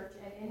the church,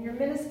 and in your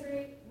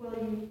ministry, will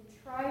you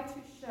try to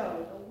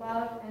show the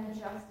love and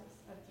justice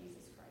of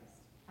Jesus Christ?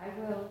 I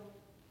will.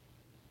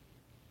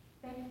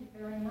 Thank you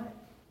very much.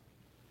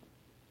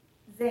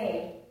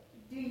 Zane,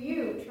 do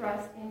you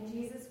trust in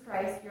Jesus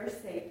Christ, your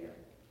Savior?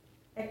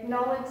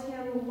 Acknowledge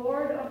him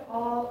Lord of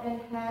all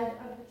and head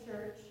of the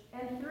church,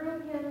 and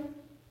through him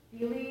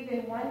believe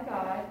in one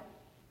God,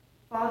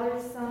 Father,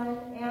 Son,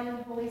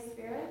 and Holy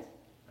Spirit?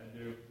 I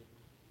do.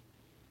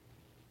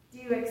 Do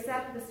you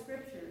accept the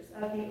Scriptures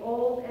of the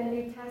Old and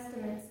New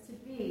Testaments to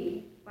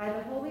be, by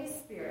the Holy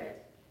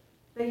Spirit,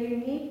 the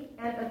unique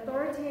and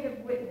authoritative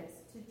witness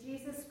to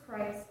Jesus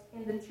Christ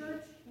in the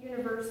Church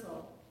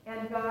Universal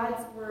and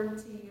God's Word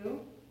to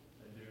you?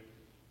 I do.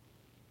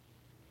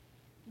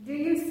 Do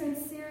you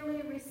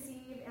sincerely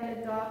receive and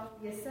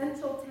adopt the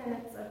essential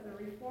tenets of the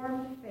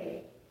Reformed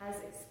faith as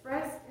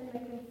expressed in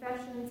the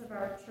confessions of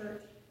our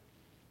church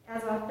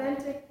as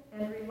authentic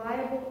and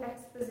reliable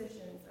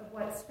expositions of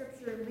what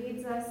Scripture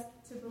leads us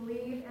to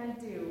believe and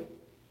do?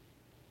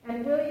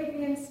 And will you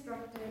be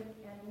instructed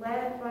and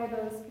led by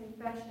those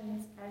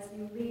confessions as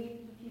you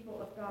lead the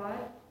people of God?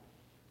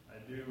 I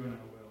do and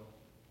I will.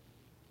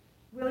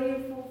 Will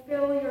you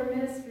fulfill your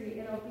ministry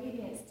in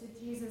obedience to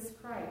Jesus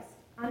Christ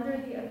under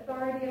the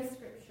authority of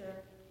Scripture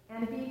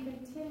and be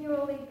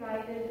continually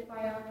guided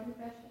by our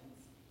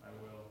confessions? I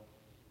will.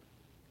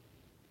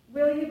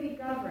 Will you be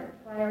governed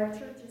by our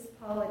church's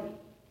polity?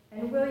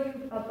 And will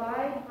you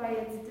abide by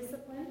its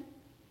discipline?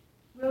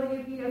 Will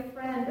you be a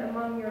friend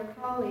among your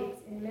colleagues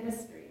in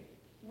ministry,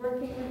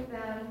 working with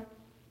them,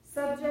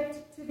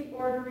 subject to the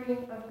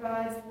ordering of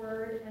God's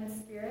Word and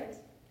Spirit?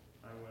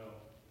 I will.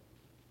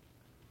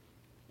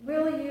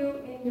 Will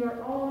you, in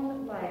your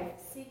own life,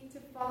 seek to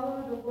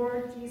follow the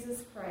Lord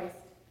Jesus Christ,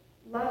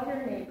 love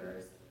your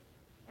neighbors,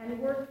 and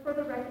work for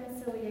the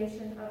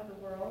reconciliation of the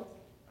world?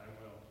 I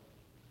will.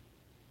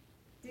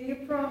 Do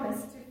you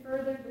promise to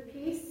further the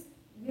peace,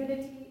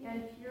 unity,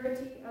 and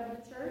purity of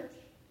the church?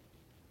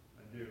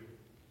 I do.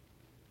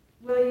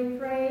 Will you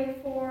pray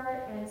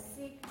for and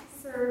seek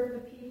to serve the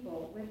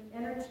people with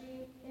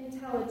energy,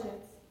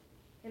 intelligence,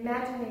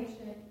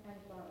 imagination, and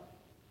love?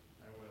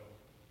 I will.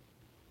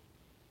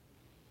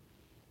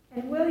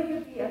 And will you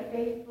be a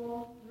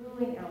faithful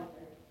ruling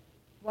elder,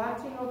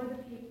 watching over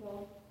the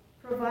people,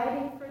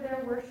 providing for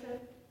their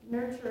worship,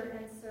 nurture,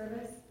 and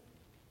service?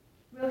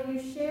 Will you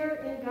share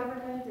in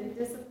government and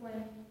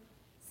discipline,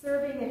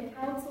 serving in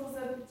councils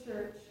of the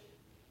church,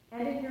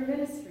 and in your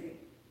ministry?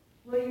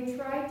 Will you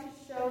try to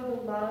show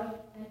the love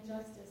and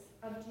justice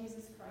of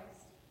Jesus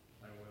Christ?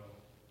 I will.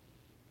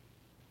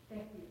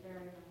 Thank you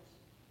very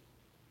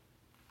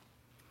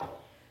much.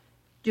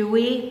 Do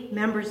we,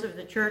 members of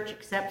the church,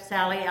 accept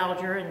Sally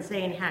Alger and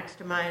Zane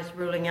Hackstema as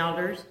ruling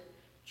elders,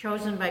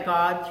 chosen by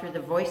God through the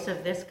voice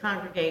of this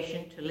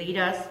congregation to lead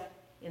us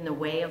in the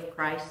way of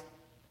Christ?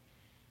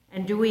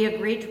 And do we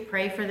agree to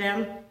pray for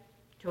them,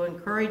 to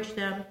encourage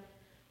them,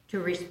 to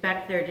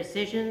respect their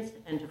decisions,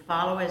 and to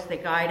follow as they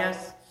guide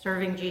us,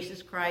 serving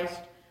Jesus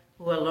Christ,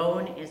 who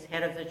alone is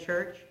head of the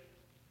church?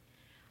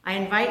 I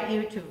invite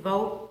you to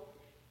vote,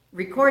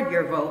 record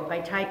your vote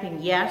by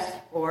typing yes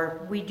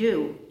or we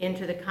do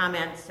into the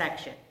comments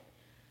section.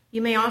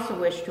 You may also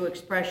wish to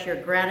express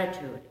your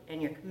gratitude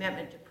and your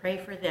commitment to pray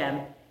for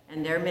them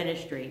and their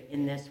ministry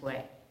in this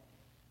way.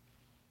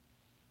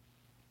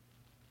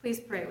 Please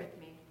pray with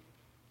me.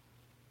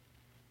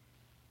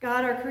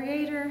 God, our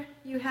Creator,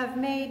 you have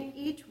made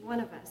each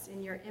one of us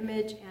in your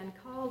image and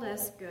called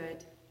us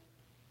good.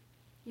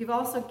 You've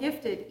also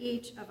gifted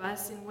each of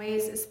us in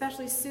ways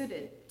especially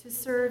suited to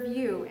serve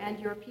you and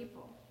your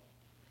people.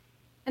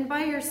 And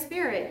by your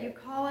Spirit, you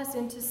call us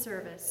into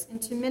service,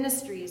 into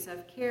ministries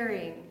of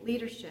caring,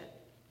 leadership,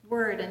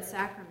 word, and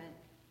sacrament.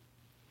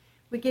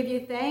 We give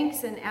you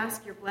thanks and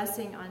ask your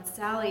blessing on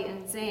Sally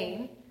and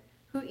Zane,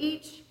 who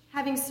each,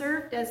 having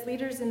served as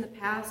leaders in the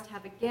past,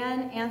 have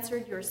again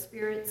answered your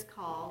Spirit's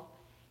call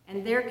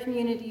and their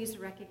community's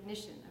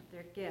recognition of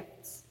their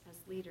gifts as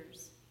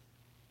leaders.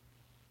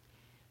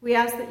 We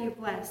ask that you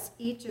bless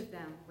each of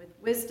them with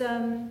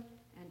wisdom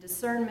and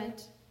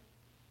discernment,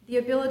 the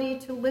ability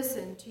to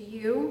listen to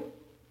you,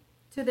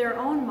 to their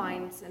own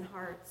minds and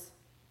hearts,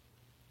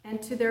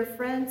 and to their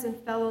friends and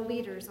fellow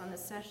leaders on the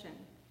session.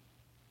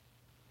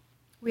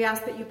 We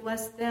ask that you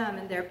bless them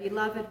and their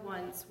beloved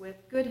ones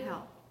with good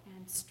health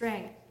and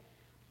strength,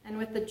 and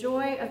with the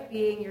joy of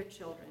being your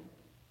children.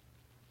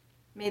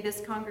 May this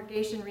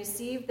congregation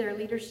receive their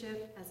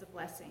leadership as a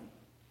blessing,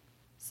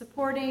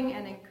 supporting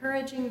and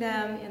encouraging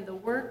them in the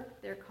work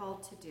they're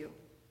called to do.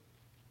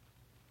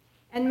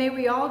 And may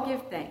we all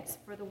give thanks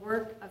for the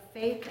work of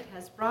faith that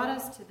has brought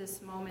us to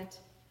this moment,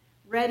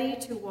 ready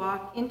to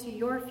walk into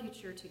your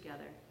future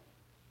together.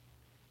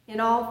 In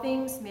all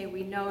things, may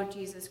we know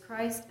Jesus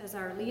Christ as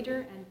our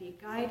leader and be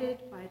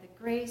guided by the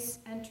grace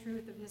and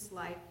truth of his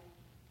life,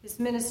 his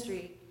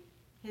ministry,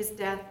 his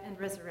death and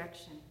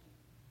resurrection.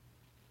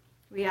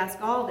 We ask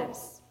all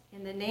this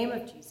in the name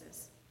of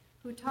Jesus,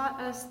 who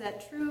taught us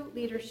that true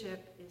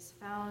leadership is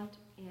found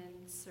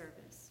in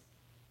service.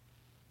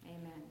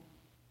 Amen.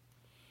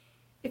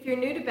 If you're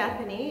new to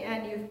Bethany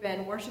and you've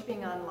been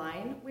worshiping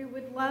online, we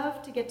would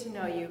love to get to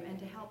know you and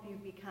to help you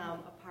become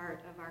a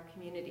part of our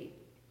community.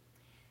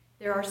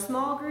 There are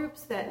small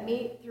groups that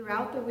meet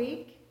throughout the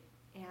week,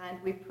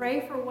 and we pray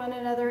for one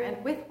another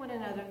and with one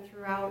another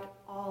throughout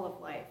all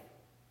of life.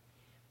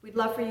 We'd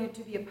love for you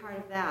to be a part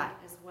of that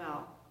as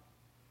well.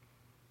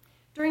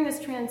 During this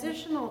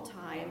transitional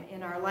time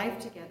in our life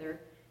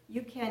together,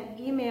 you can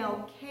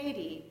email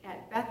Katie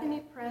at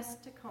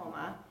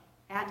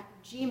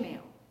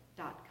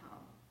bethanypresstacoma@gmail.com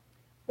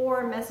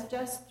or message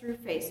us through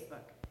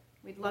Facebook.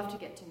 We'd love to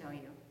get to know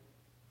you.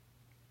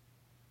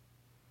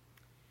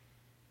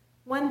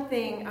 One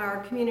thing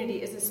our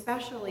community is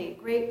especially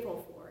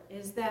grateful for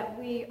is that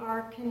we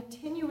are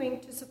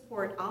continuing to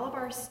support all of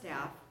our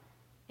staff,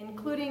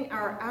 including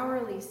our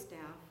hourly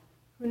staff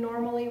who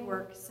normally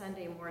work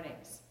Sunday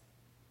mornings.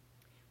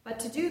 But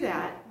to do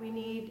that, we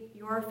need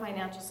your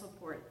financial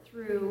support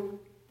through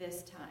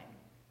this time.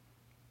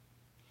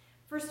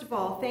 First of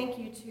all, thank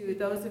you to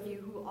those of you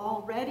who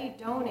already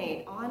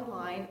donate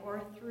online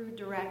or through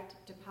direct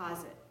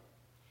deposit.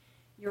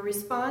 Your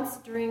response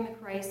during the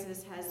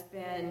crisis has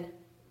been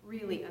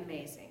really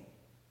amazing.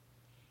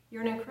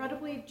 You're an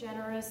incredibly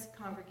generous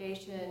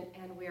congregation,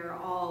 and we are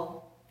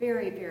all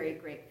very, very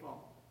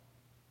grateful.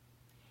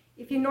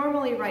 If you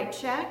normally write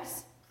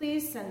checks,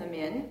 please send them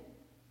in.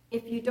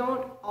 If you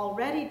don't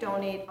already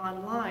donate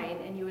online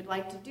and you would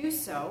like to do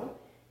so,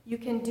 you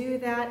can do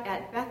that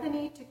at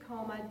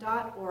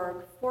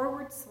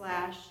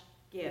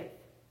bethanytacoma.org/give.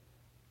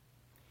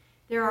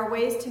 There are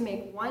ways to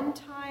make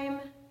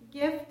one-time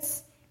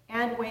gifts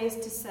and ways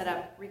to set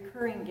up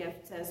recurring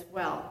gifts as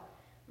well.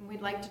 And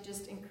we'd like to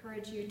just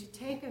encourage you to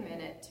take a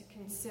minute to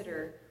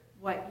consider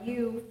what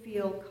you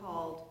feel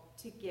called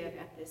to give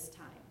at this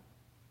time.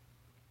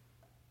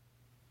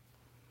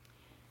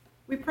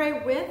 We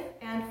pray with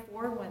and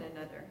for one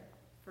another,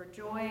 for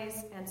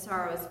joys and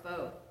sorrows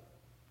both.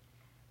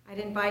 I'd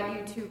invite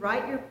you to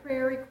write your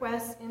prayer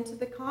requests into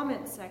the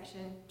comments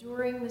section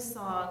during the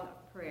song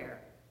of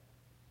prayer.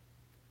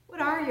 What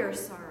are your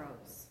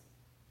sorrows,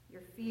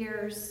 your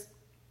fears,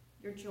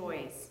 your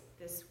joys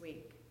this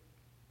week?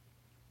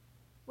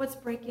 What's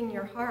breaking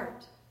your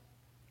heart?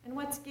 And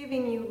what's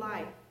giving you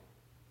life?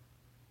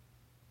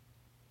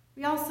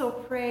 We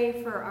also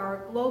pray for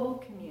our global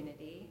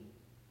community,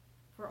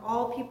 for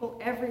all people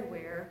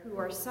everywhere who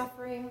are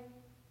suffering,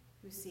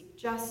 who seek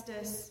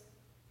justice,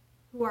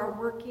 who are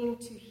working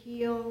to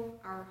heal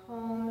our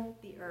home,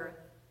 the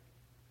earth,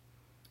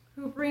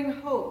 who bring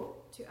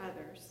hope to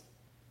others,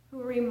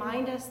 who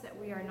remind us that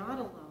we are not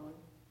alone.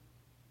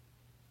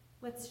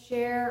 Let's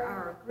share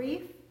our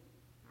grief,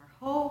 our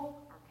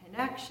hope, our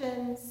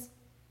connections,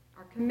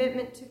 our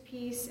commitment to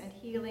peace and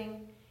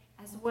healing,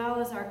 as well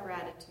as our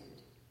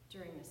gratitude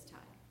during this time.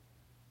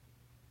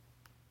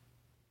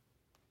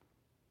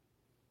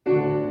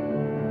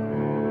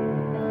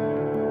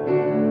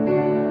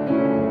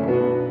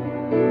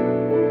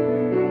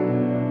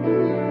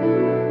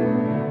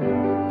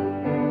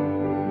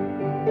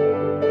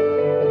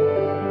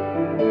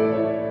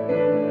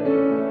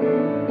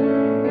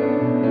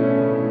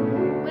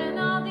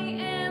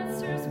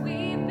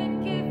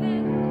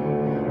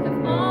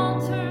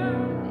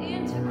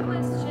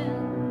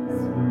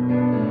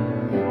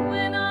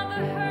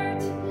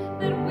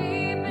 That we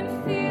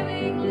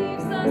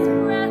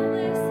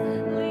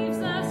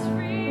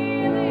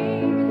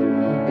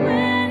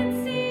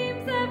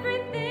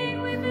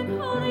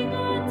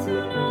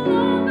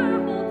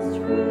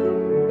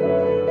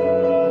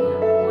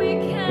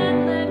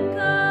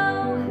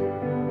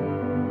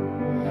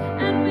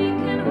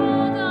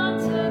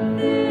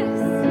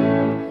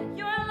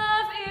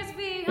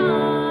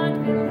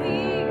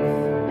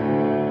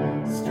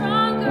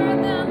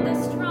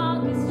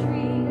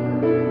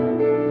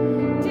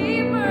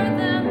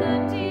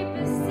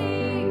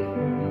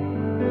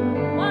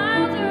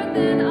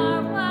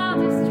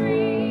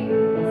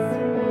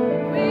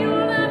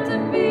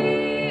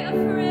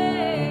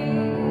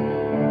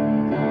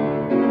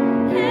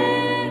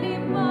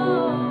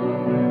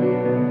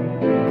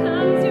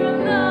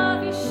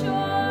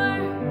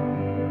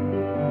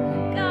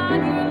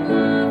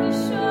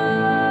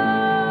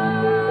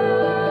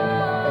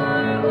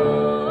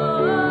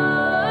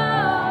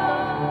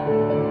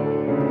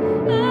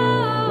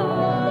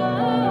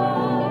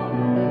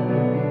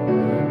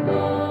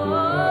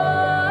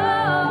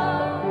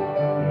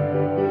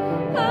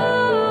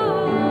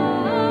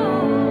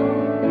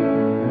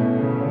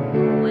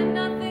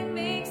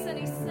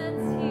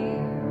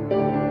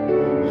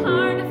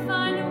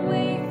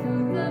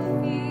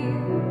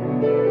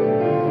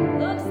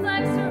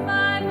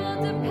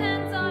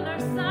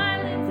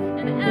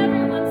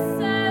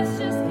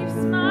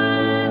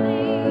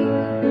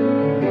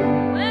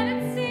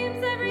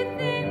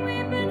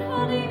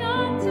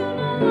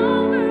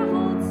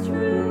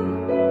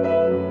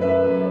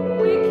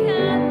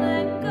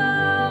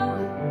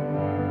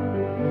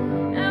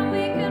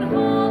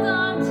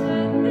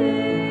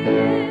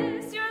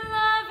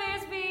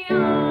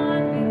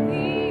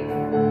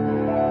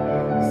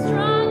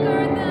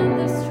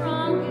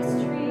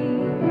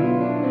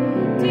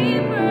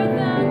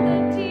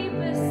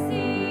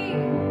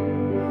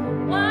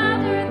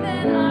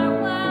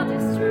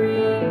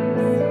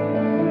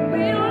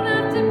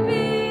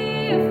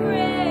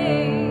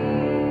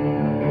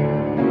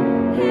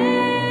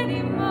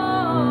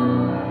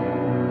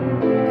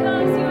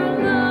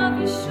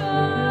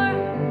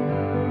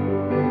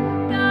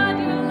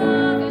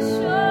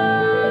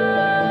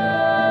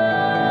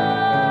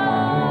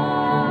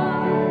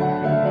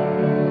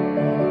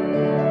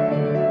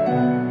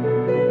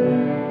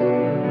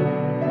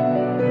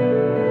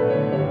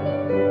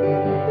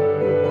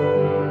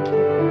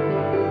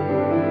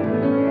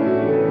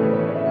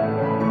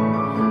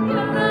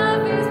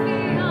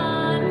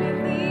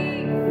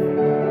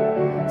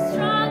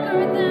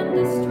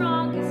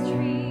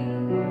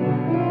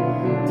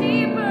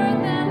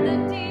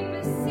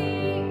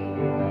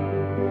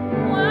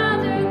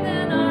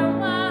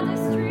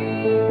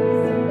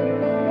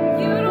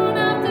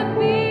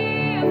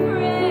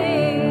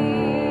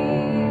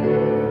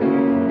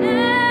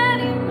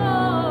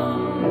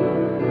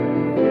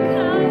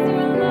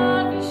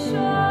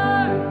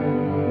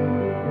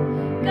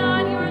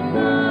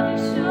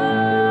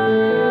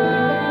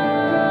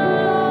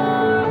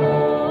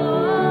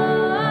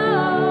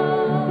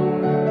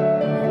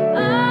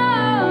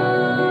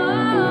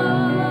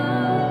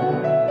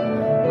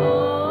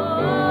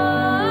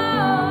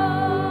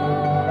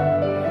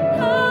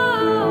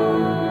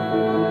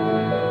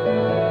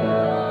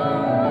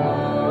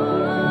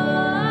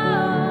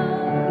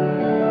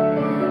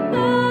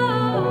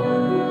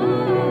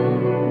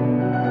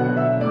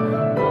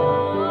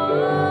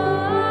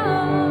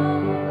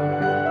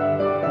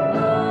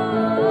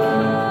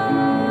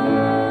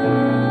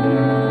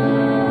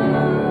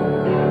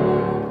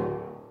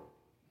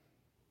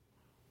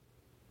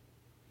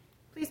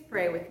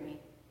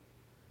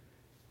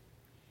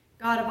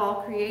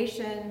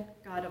creation,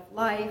 God of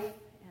life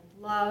and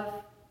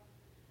love.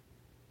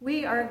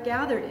 We are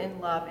gathered in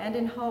love and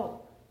in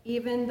hope,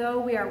 even though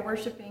we are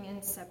worshiping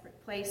in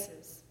separate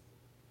places.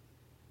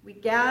 We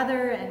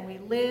gather and we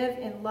live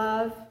in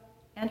love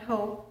and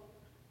hope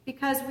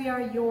because we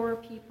are your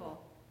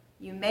people.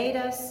 You made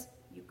us,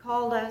 you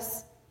called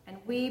us, and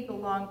we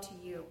belong to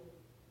you.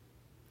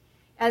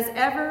 As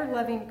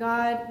ever-loving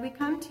God, we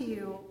come to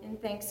you in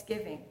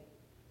thanksgiving,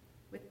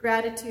 with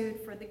gratitude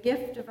for the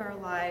gift of our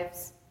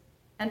lives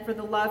and for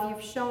the love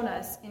you've shown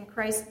us in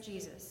Christ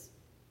Jesus.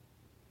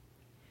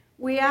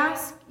 We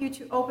ask you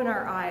to open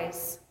our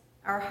eyes,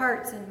 our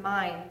hearts and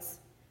minds,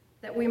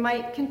 that we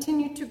might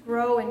continue to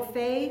grow in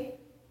faith,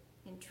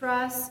 in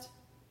trust,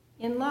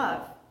 in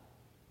love,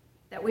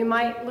 that we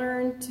might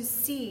learn to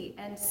see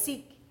and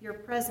seek your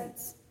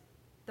presence,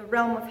 the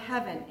realm of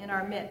heaven in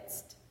our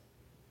midst.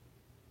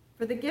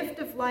 For the gift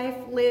of life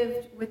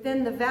lived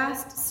within the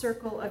vast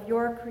circle of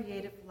your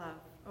creative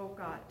love, O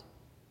God,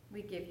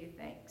 we give you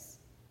thanks.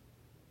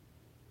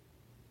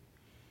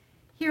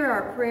 Hear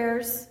our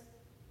prayers,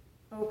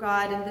 O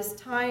God, in this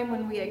time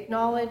when we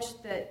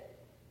acknowledge that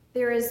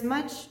there is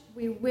much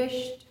we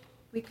wished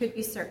we could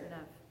be certain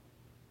of.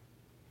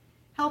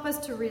 Help us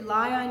to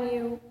rely on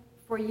you,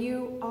 for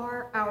you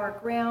are our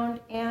ground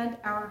and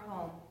our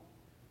home.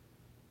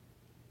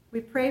 We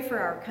pray for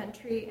our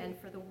country and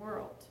for the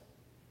world.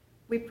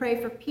 We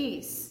pray for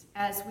peace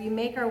as we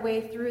make our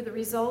way through the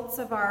results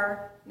of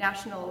our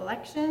national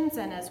elections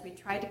and as we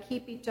try to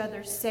keep each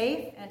other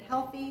safe and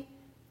healthy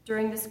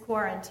during this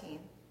quarantine.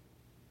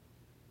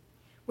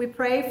 We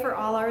pray for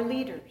all our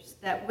leaders,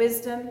 that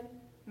wisdom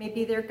may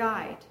be their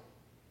guide,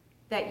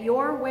 that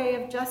your way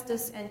of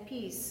justice and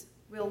peace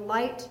will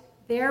light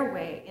their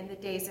way in the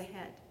days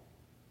ahead.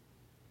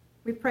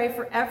 We pray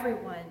for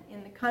everyone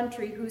in the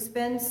country who's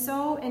been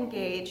so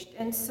engaged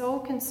and so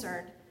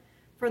concerned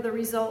for the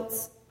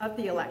results of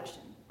the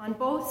election on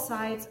both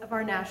sides of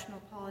our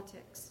national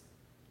politics.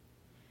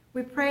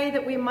 We pray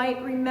that we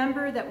might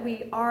remember that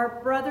we are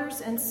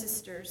brothers and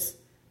sisters,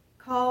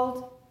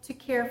 called to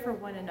care for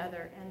one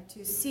another and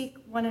to seek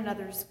one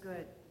another's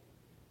good.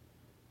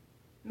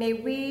 May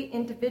we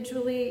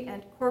individually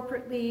and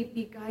corporately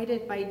be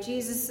guided by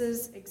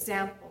Jesus'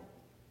 example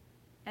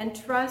and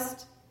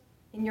trust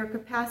in your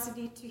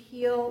capacity to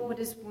heal what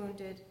is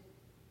wounded,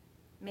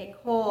 make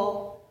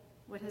whole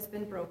what has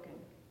been broken.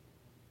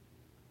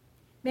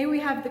 May we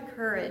have the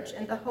courage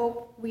and the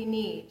hope we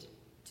need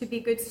to be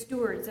good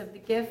stewards of the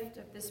gift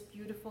of this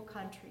beautiful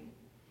country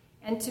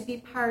and to be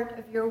part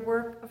of your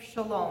work of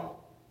shalom,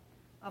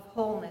 of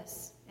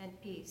wholeness and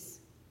peace.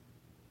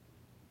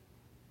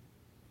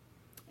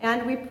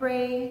 And we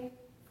pray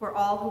for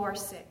all who are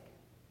sick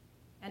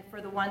and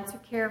for the ones who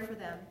care for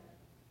them,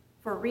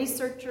 for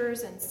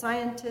researchers and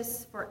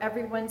scientists, for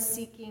everyone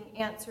seeking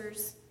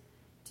answers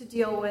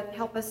to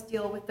help us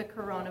deal with the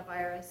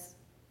coronavirus.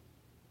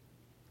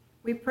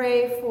 We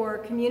pray for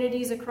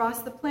communities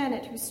across the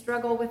planet who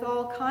struggle with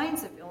all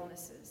kinds of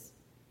illnesses.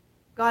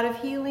 God of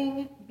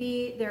healing,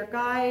 be their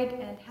guide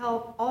and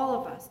help all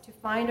of us to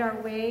find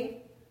our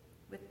way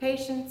with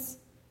patience,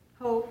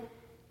 hope,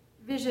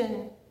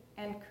 vision,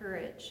 and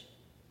courage.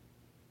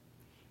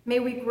 May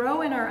we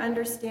grow in our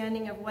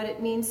understanding of what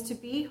it means to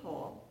be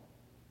whole,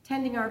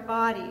 tending our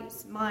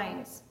bodies,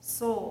 minds,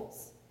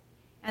 souls,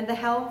 and the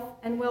health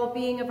and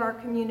well-being of our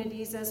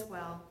communities as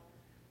well,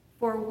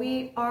 for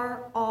we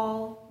are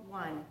all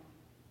one.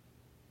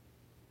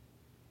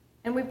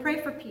 And we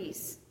pray for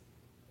peace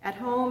at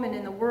home and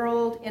in the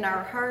world, in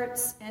our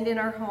hearts and in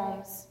our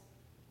homes.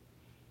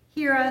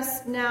 Hear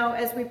us now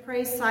as we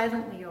pray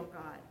silently, O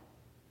God,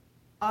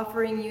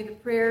 offering you the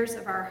prayers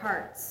of our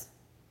hearts,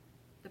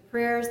 the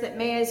prayers that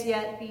may as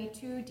yet be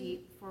too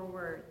deep for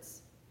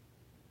words.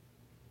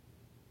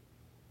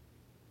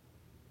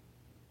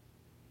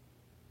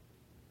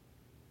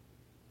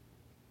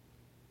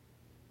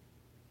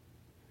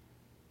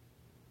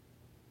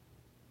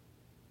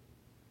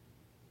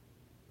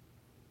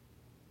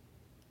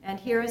 And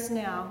hear us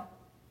now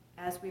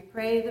as we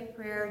pray the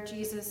prayer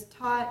Jesus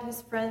taught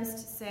his friends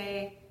to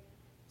say,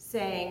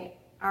 saying,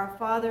 Our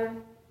Father,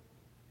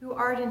 who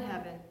art in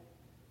heaven,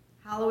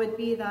 hallowed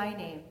be thy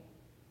name.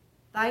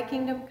 Thy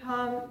kingdom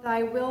come,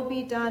 thy will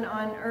be done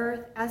on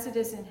earth as it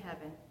is in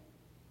heaven.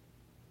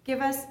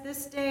 Give us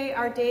this day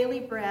our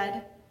daily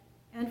bread,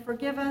 and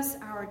forgive us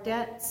our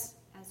debts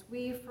as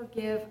we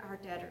forgive our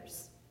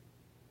debtors.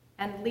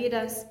 And lead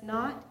us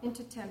not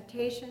into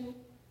temptation,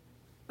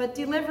 but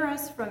deliver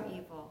us from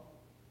evil.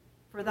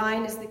 For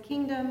thine is the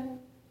kingdom,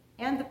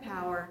 and the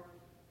power,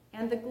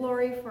 and the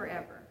glory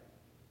forever.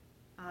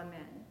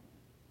 Amen.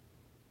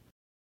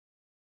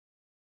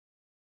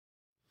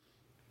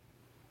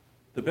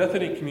 The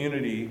Bethany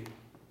community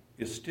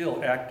is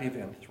still active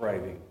and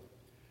thriving,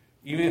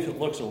 even if it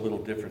looks a little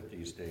different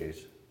these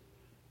days.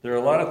 There are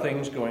a lot of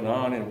things going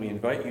on, and we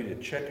invite you to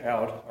check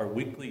out our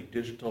weekly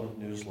digital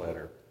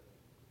newsletter.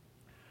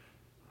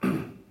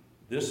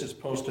 This is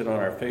posted on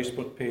our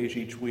Facebook page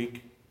each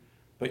week,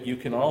 but you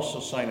can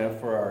also sign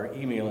up for our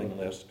emailing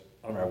list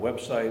on our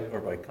website or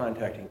by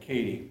contacting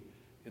Katie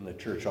in the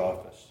church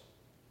office.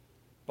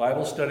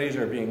 Bible studies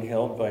are being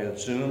held via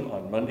Zoom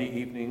on Monday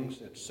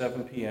evenings at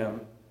 7 p.m.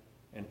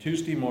 and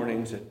Tuesday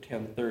mornings at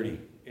 10:30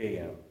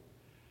 a.m.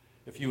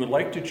 If you would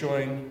like to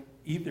join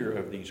either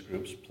of these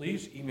groups,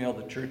 please email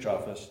the church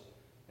office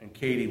and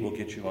Katie will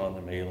get you on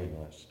the mailing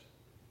list.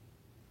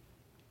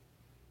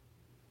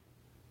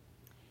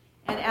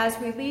 And as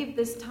we leave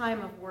this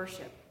time of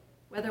worship,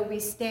 whether we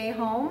stay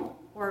home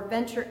or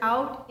venture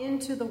out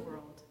into the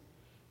world,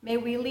 may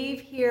we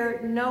leave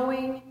here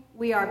knowing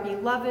we are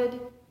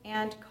beloved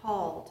and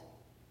called,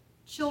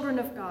 children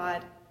of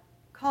God,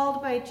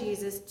 called by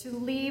Jesus to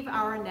leave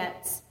our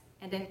nets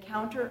and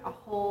encounter a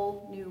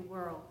whole new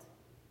world.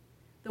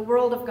 The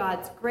world of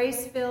God's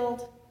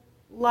grace-filled,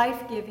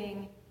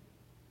 life-giving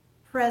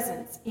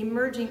presence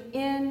emerging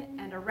in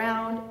and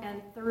around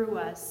and through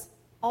us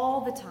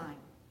all the time.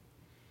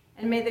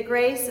 And may the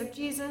grace of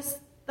Jesus,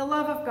 the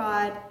love of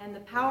God, and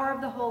the power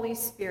of the Holy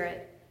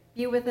Spirit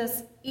be with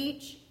us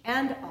each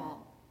and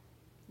all,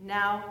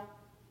 now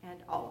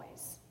and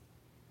always.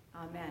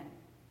 Amen.